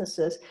and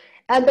businesses.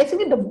 And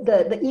basically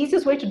the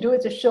easiest way to do it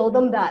is to show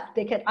them that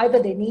they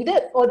need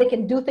it or they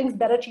can do things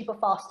better, cheaper,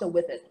 faster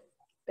with it,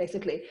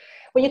 basically.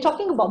 When you're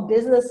talking about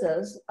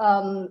businesses,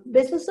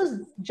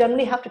 businesses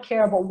generally have to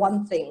care about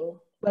one thing,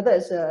 whether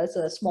it's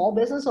a small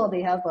business or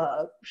they have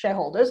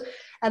shareholders,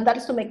 and that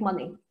is to make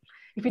money.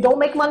 If you don't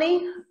make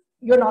money,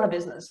 you're not a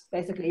business,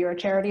 basically. You're a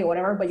charity or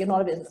whatever, but you're not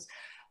a business.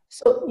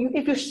 So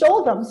if you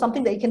show them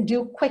something that you can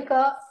do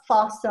quicker,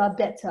 faster,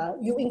 better,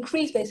 you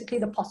increase basically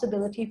the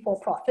possibility for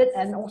profit,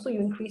 and also you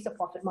increase the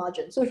profit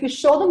margin. So if you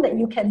show them that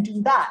you can do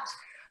that,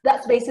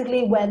 that's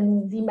basically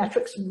when the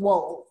metrics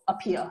will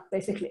appear,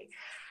 basically.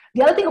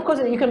 The other thing, of course,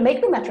 is that you can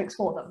make the metrics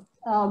for them.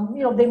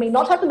 They may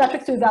not have the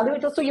metrics to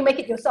evaluate, so you make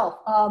it yourself.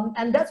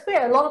 And that's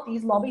where a lot of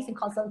these lobbies and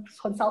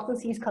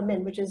consultancies come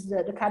in, which is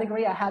the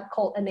category I had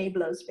called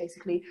enablers,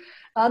 basically.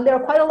 There are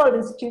quite a lot of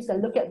institutes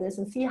that look at this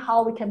and see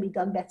how it can be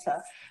done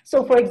better.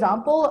 So, for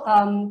example,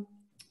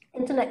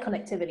 internet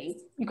connectivity,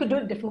 you could do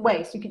it different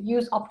ways. You could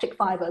use optic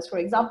fibers, for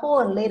example,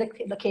 and lay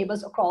the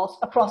cables across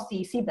the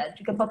seabed.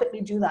 You can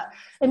perfectly do that.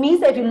 It means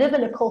that if you live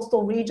in a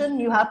coastal region,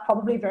 you have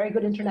probably very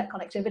good internet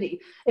connectivity.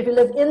 If you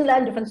live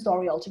inland, different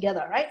story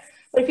altogether, right?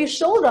 But if you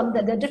show them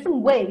that there are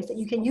different ways that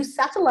you can use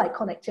satellite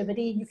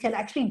connectivity, you can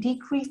actually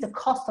decrease the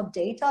cost of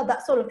data,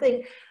 that sort of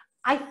thing,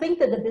 I think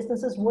that the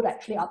businesses would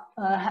actually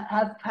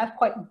have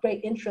quite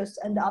great interest,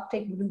 and the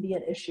uptake wouldn't be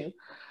an issue.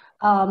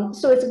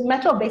 So it's a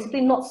matter of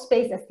basically not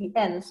space as the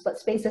ends, but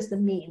space as the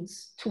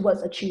means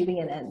towards achieving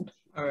an end.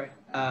 All right.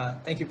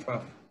 Thank you,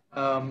 Prof.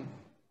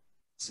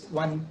 Just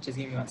give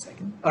me 1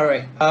 second. All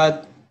right.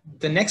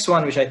 The next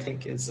one, which I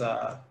think is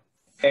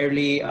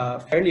fairly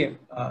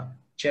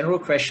general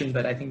question,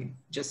 but I think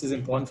just as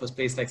important for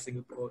space like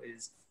Singapore,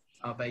 is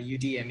by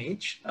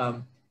UDMH.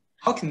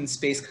 How can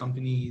space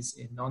companies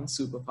in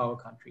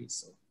non-superpower countries,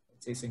 so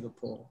let's say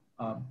Singapore,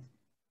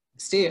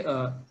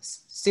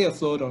 stay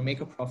afloat or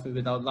make a profit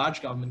without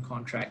large government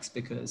contracts?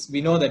 Because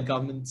we know that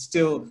governments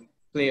still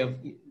play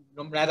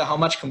no matter how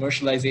much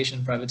commercialization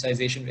and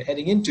privatization we're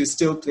heading into,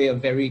 still play a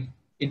very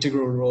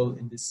integral role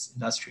in this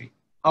industry.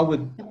 How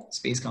would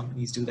space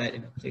companies do that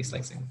in a place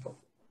like Singapore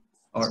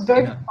or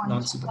very in a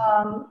non-super?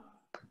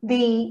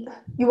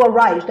 You are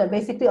right that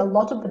basically a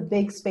lot of the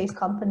big space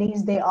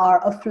companies, they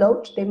are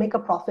afloat, they make a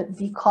profit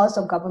because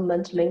of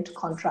government-linked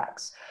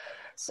contracts.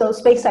 So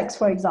SpaceX,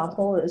 for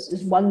example,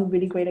 is one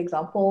really great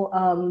example.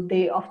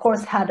 They, of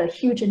course, had a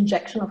huge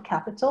injection of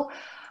capital,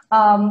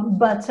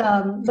 but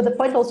the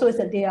point also is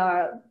that they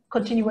are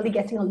continually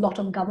getting a lot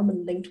of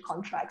government-linked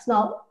contracts.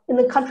 Now, in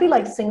a country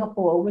like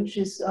Singapore, which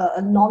is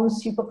a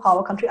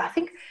non-superpower country, I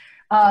think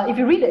if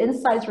you read the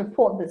Insights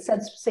report that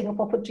said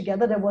Singapore put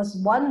together, there was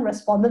one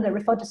respondent that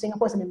referred to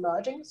Singapore as an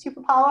emerging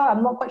superpower.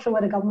 I'm not quite sure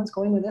where the government's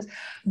going with this,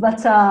 but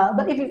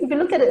if you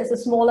look at it as a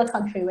smaller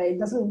country where it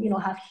doesn't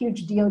have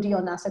huge DoD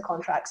or NASA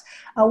contracts,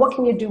 what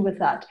can you do with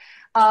that?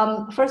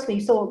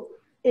 Firstly, so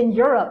in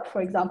Europe,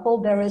 for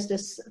example, there is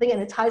this thing,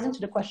 and it ties into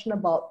the question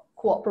about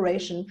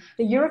cooperation.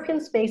 The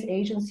European Space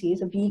Agency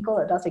is a vehicle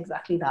that does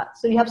exactly that.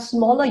 So you have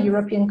smaller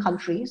European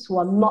countries who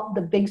are not the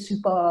big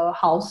super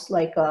house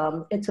like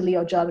Italy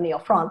or Germany or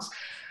France.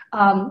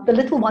 The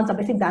little ones are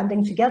basically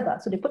banding together.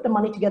 So they put the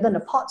money together in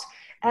a pot.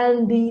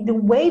 And the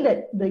way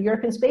that the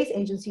European Space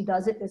Agency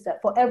does it is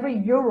that for every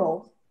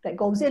euro that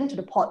goes into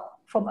the pot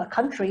from a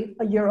country,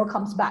 a euro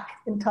comes back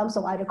in terms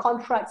of either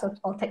contracts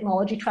or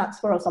technology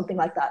transfer or something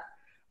like that.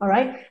 All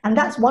right, and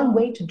that's one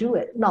way to do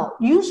it. Now,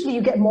 usually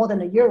you get more than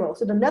 €1.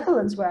 So the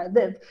Netherlands, where I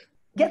live,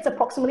 gets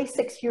approximately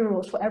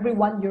 €6 for every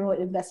 €1 it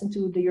invests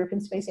into the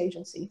European Space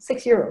Agency.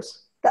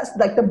 €6. That's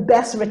like the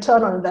best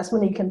return on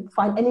investment you can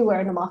find anywhere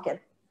in the market.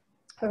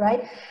 All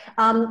right,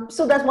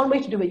 so that's one way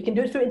to do it. You can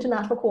do it through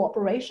international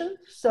cooperation.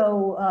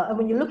 So and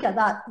when you look at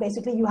that,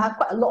 basically you have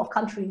quite a lot of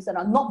countries that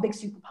are not big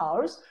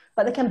superpowers,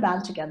 but they can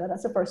band together.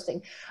 That's the first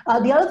thing.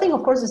 The other thing,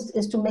 of course,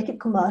 is to make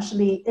it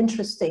commercially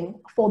interesting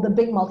for the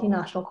big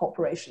multinational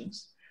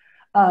corporations.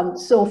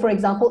 So, for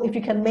example, if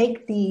you can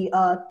make the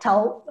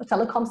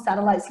telecom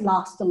satellites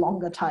last a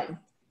longer time,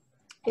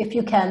 if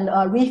you can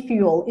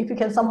refuel, if you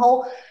can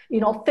somehow,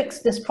 fix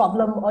this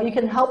problem, or you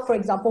can help, for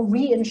example,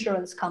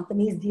 reinsurance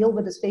companies deal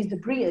with the space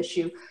debris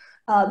issue,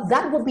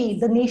 that would be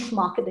the niche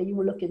market that you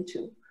will look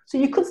into. So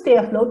you could stay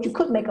afloat, you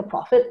could make a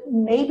profit,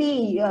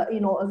 maybe, a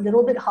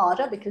little bit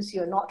harder because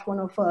you're not one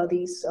of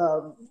these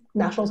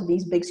nationals of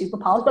these big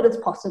superpowers, but it's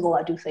possible,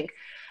 I do think.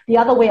 The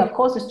other way, of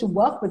course, is to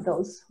work with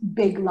those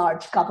big,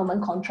 large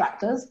government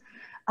contractors,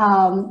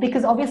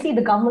 because obviously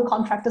the government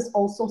contractors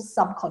also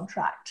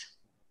subcontract.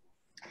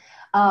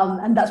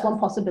 And that's one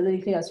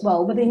possibility as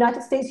well. With the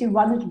United States, you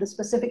run into the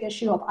specific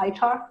issue of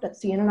ITAR, that's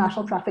the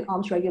International Traffic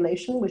Arms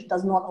Regulation, which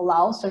does not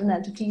allow certain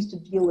entities to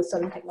deal with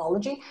certain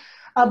technology.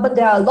 But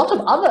there are a lot of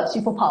other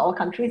superpower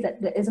countries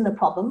that there isn't a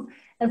problem.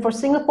 And for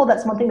Singapore,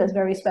 that's one thing that's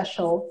very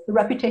special. The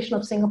reputation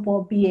of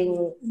Singapore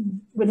being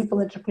really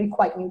politically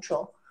quite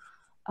neutral.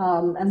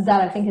 And that,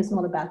 I think, is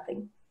not a bad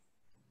thing.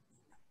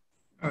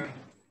 All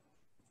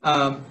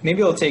right.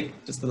 Maybe I'll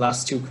take just the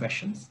last two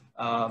questions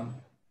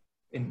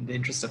in the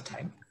interest of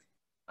time.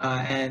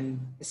 And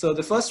so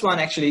the first one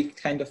actually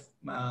kind of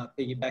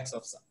piggybacks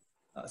off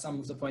some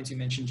of the points you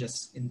mentioned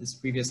just in this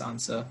previous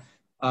answer.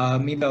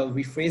 Maybe I'll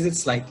rephrase it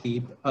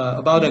slightly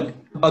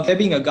about there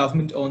being a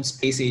government-owned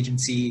space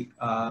agency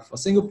for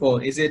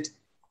Singapore. Is it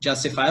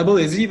justifiable?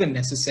 Is it even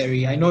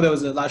necessary? I know there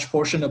was a large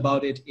portion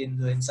about it in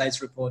the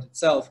Insights report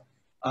itself,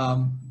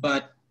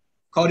 but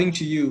according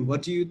to you,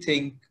 what do you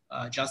think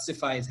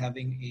justifies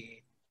having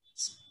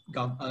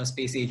a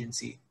space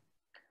agency?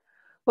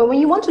 But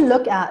when you want to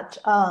look at,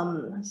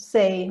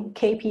 say,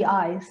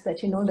 KPIs that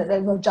that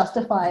they will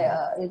justify,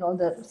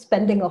 the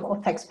spending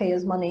of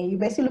taxpayers' money, you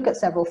basically look at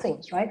several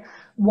things, right?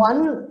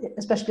 One,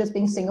 especially as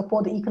being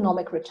Singapore, the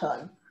economic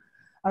return.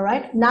 All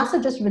right,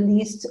 NASA just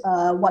released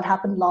what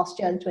happened last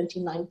year in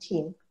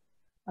 2019.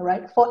 All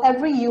right, for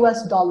every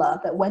US dollar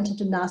that went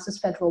into NASA's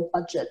federal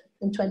budget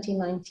in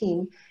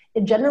 2019,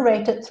 it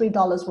generated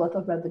 $3 worth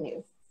of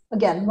revenue.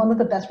 Again, one of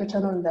the best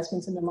return on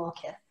investments in the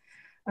market.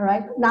 All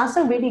right,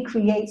 NASA really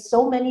creates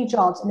so many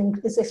jobs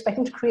and is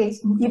expecting to create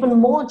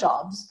even more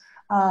jobs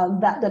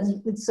that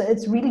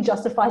it's really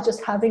justified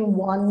just having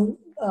one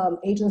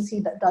agency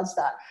that does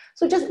that.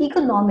 So just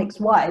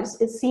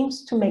economics-wise, it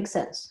seems to make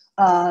sense.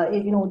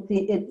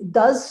 It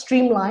does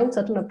streamline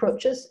certain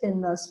approaches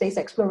in space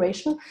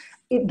exploration.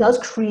 It does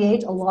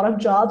create a lot of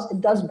jobs.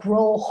 It does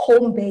grow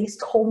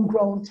home-based,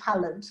 homegrown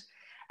talent,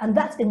 and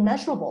that's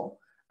immeasurable.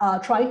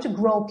 Trying to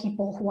grow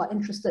people who are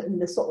interested in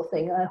this sort of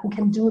thing, who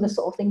can do this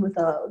sort of thing with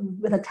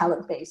a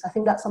talent base. I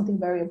think that's something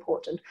very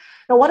important.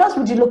 Now, what else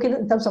would you look at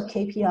in terms of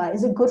KPI?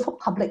 Is it good for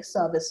public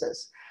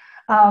services?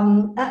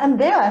 And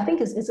there, I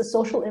think, is a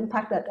social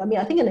impact that,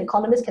 I think an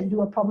economist can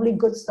do a probably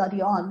good study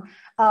on.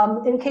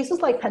 In cases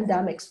like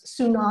pandemics,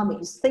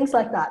 tsunamis, things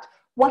like that,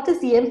 what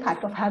is the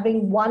impact of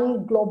having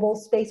one global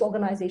space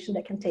organization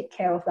that can take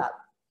care of that?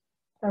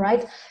 All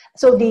right.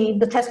 So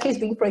the test case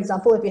being, for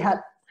example, if you had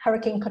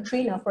Hurricane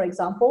Katrina, for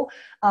example,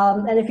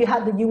 and if you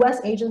had the US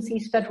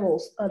agencies,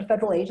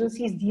 federal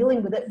agencies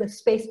dealing with it with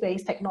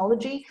space-based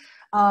technology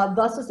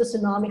versus the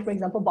tsunami, for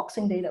example,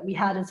 Boxing Day that we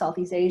had in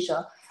Southeast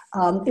Asia,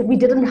 If we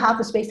didn't have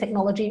the space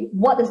technology,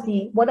 what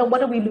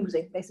are we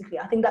losing, basically?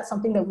 I think that's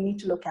something that we need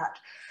to look at.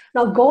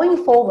 Now,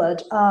 going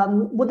forward,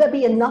 would there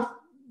be enough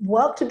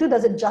work to do?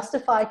 Does it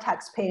justify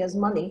taxpayers'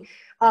 money?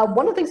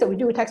 One of the things that we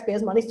do with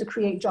taxpayers' money is to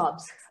create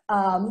jobs,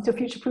 to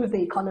future-proof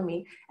the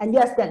economy. And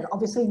yes, then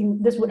obviously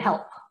this would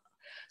help.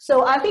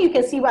 So I think you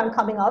can see where I'm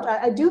coming out.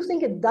 I do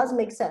think it does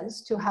make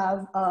sense to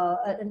have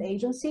an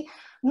agency,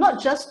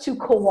 not just to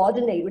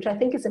coordinate, which I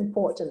think is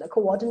important. A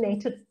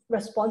coordinated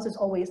response is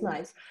always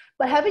nice.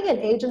 But having an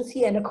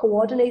agency and a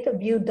coordinated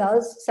view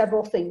does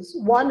several things.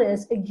 One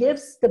is it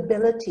gives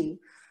stability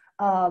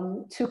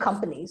to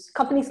companies.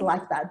 Companies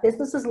like that.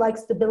 Businesses like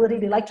stability.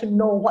 They like to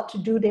know what to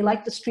do. They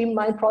like the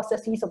streamlined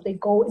processes of they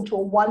go into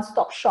a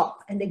one-stop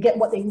shop and they get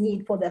what they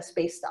need for their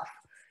space stuff.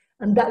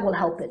 And that will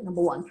help it,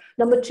 number one.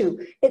 Number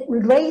two, it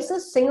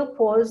raises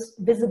Singapore's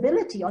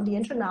visibility on the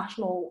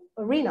international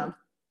arena.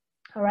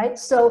 All right,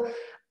 so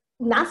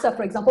NASA,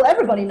 for example,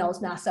 everybody knows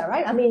NASA,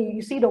 right? I mean,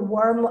 you see the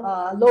worm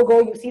logo,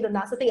 you see the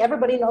NASA thing,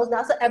 everybody knows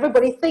NASA,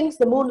 everybody thinks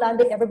the moon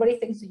landing, everybody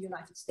thinks the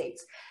United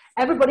States.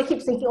 Everybody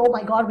keeps thinking, oh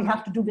my God, we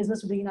have to do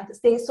business with the United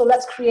States, so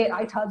let's create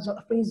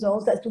𝐼TAD free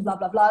zones, let's do blah,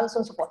 blah, blah, so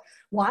on and so forth.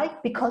 Why?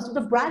 Because of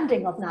the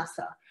branding of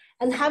NASA.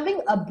 And having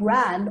a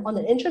brand on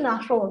an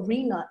international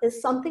arena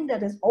is something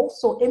that is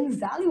also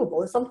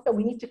invaluable. It's something that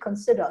we need to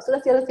consider. So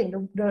that's the other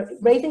thing, the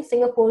raising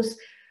Singapore's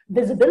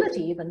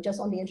visibility even just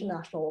on the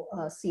international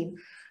scene.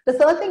 The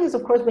third thing is,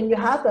 of course, when you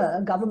have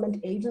a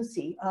government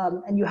agency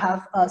and you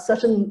have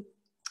certain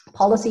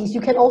policies,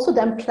 you can also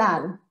then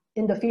plan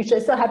in the future.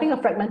 Instead of having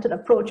a fragmented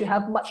approach, you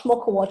have much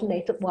more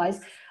coordinated wise,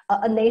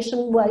 a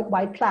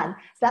nationwide plan.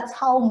 That's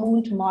how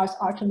Moon to Mars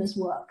Artemis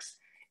works.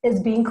 Is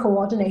being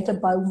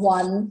coordinated by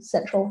one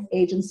central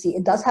agency.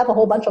 It does have a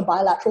whole bunch of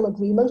bilateral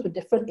agreements with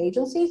different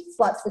agencies,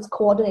 but it's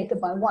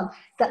coordinated by one.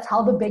 That's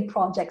how the big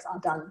projects are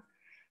done.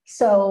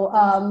 So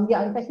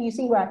yeah, in fact, you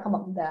see where I come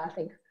up with there, I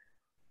think.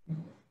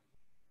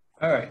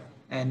 All right,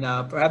 and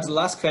perhaps the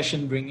last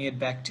question, bringing it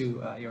back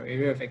to your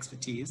area of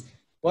expertise.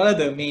 What are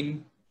the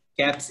main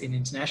gaps in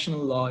international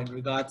law in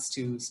regards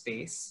to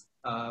space,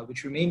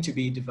 which remain to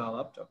be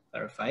developed or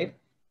clarified?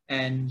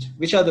 And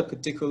which are the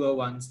particular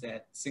ones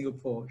that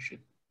Singapore should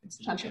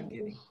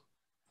championing?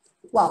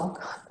 Well,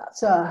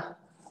 that's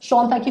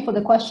Sean, thank you for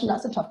the question.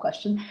 That's a tough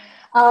question.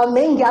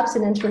 Main gaps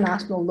in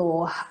international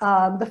law.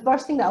 The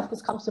first thing that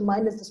always comes to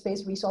mind is the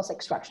space resource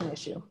extraction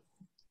issue.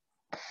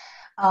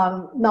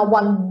 Now,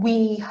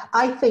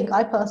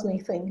 I personally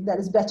think that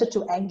it's better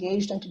to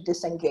engage than to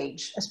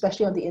disengage,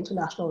 especially on the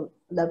international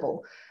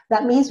level.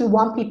 That means we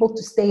want people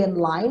to stay in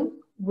line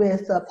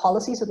with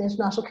policies of the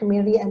international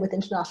community and with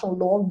international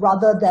law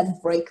rather than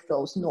break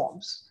those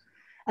norms.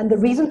 And the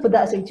reason for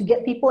that is to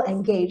get people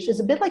engaged.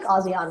 It's a bit like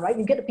ASEAN, right?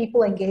 You get the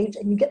people engaged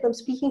and you get them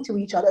speaking to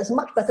each other. It's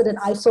much better than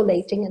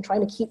isolating and trying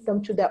to keep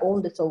them to their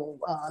own little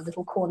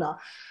corner.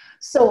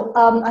 So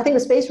I think the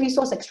space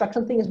resource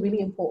extraction thing is really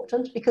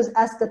important because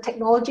as the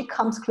technology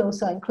comes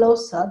closer and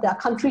closer, there are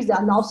countries that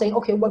are now saying,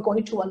 okay, we're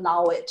going to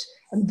allow it.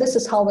 And this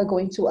is how we're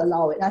going to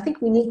allow it. And I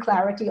think we need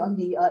clarity on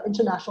the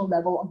international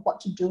level on what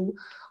to do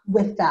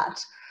with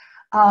that.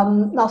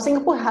 Now,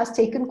 Singapore has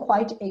taken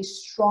quite a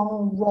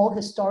strong role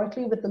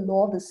historically with the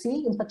law of the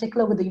sea, in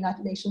particular with the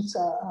United Nations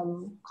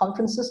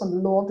conferences on the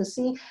law of the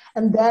sea.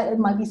 And there it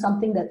might be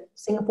something that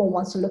Singapore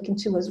wants to look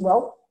into as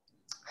well.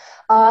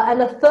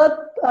 And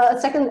a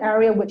second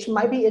area which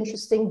might be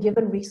interesting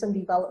given recent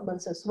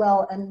developments as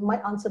well, and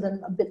might answer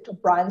then a bit of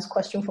Brian's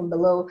question from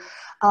below,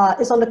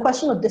 is on the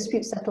question of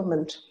dispute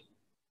settlement.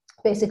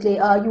 Basically,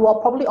 you are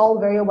probably all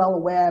very well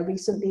aware,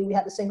 recently we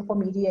had the Singapore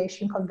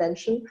Mediation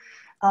Convention,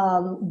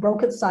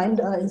 brokered signed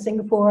in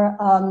Singapore,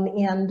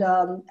 and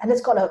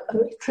it's got a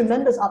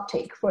tremendous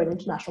uptake for an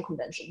international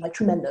convention, like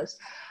tremendous.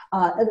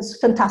 It's a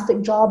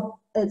fantastic job.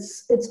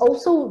 It's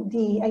also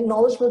the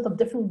acknowledgement of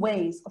different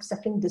ways of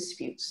settling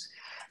disputes.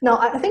 Now,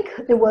 I think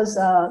there was,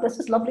 there's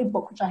this lovely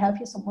book, which I have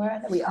here somewhere.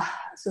 There we are.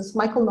 This is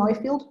Michael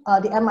Neufeld,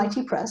 the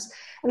MIT Press.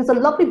 And it's a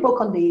lovely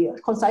book on the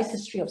concise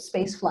history of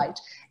spaceflight.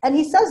 And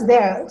he says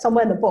there,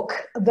 somewhere in the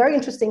book, a very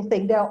interesting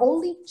thing. There are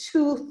only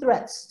two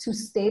threats to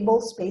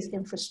stable space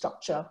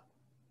infrastructure: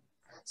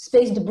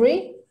 space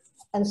debris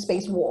and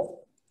space war.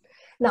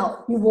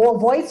 Now, you will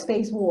avoid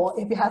space war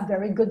if you have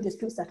very good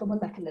dispute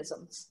settlement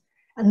mechanisms.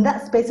 And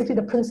that's basically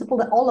the principle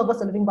that all of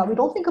us are living by. We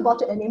don't think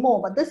about it anymore,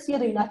 but this year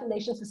the United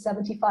Nations is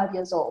 75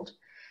 years old.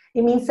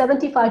 It means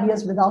 75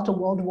 years without a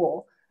world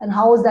war. And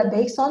how is that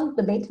based on?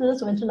 The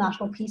maintenance of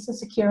international peace and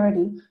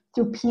security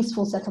through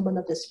peaceful settlement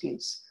of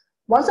disputes.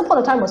 Once upon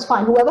a time it was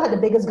fine. Whoever had the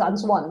biggest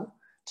guns won.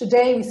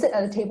 Today we sit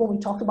at a table and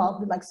we talk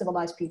about it like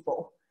civilized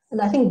people.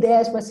 And I think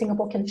there's where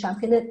Singapore can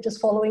champion it,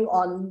 just following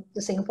on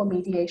the Singapore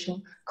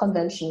Mediation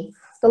Convention.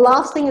 The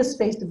last thing is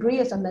space debris,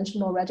 as I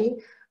mentioned already.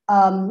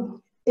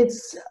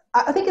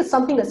 I think it's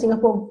something that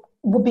Singapore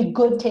would be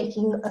good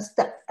taking a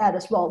step at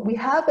as well. We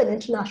have an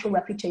international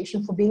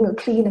reputation for being a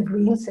clean and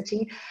green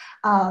city.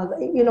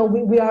 You know,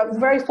 we are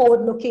very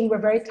forward-looking, we're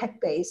very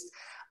tech-based.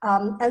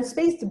 And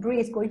space debris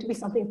is going to be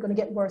something that's going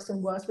to get worse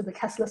and worse with the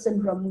Kessler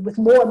syndrome, with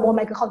more and more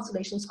mega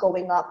constellations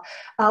going up.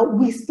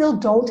 We still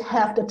don't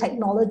have the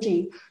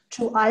technology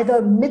to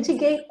either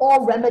mitigate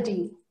or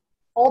remedy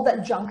all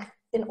that junk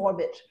in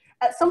orbit.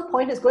 At some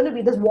point, it's going to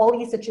be this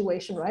Wall-E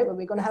situation, right? Where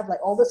we're going to have like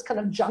all this kind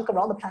of junk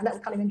around the planet we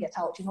can't even get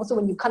out, you know? So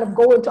when you kind of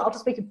go into outer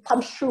space, you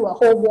punch through a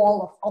whole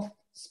wall of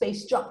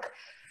space junk.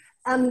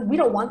 And we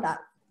don't want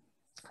that.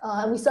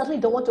 And we certainly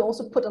don't want to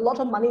also put a lot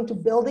of money into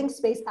building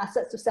space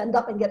assets to send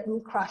up and get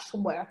them crashed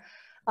somewhere,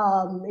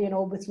 you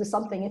know, with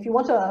something. If you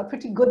want a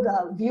pretty good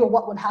view of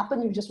what would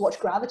happen, you just watch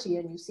Gravity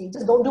and you see,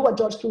 just don't do what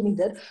George Clooney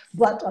did,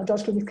 but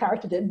George Clooney's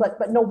character did. But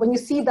no, when you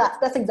see that,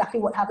 that's exactly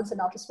what happens in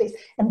outer space.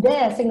 And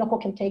there, Singapore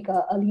can take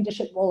a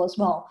leadership role as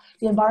well.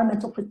 The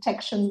environmental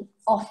protection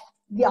of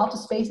the outer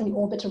space and the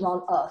orbit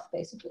around Earth,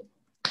 basically.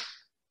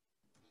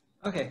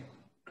 Okay,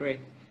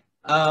 great.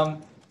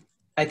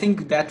 I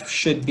think that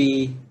should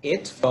be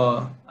it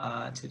for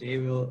today.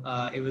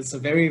 It was a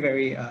very,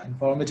 very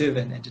informative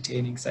and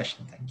entertaining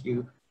session. Thank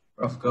you,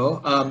 Prof.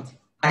 Goh.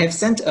 I have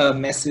sent a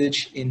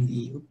message in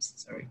the,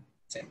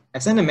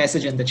 I've sent a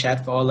message in the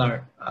chat for all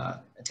our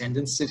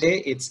attendants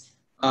today. It's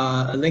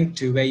a link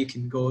to where you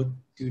can go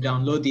to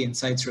download the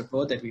Insights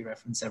report that we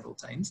referenced several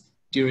times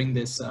during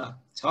this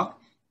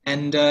talk.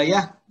 And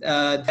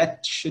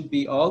that should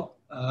be all.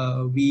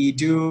 We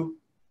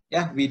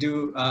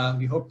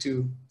hope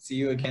to see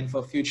you again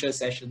for future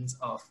sessions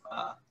of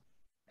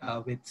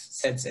with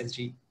𝐶EDS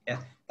SG. Yeah,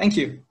 thank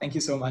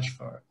you so much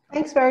for.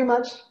 Thanks very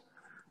much.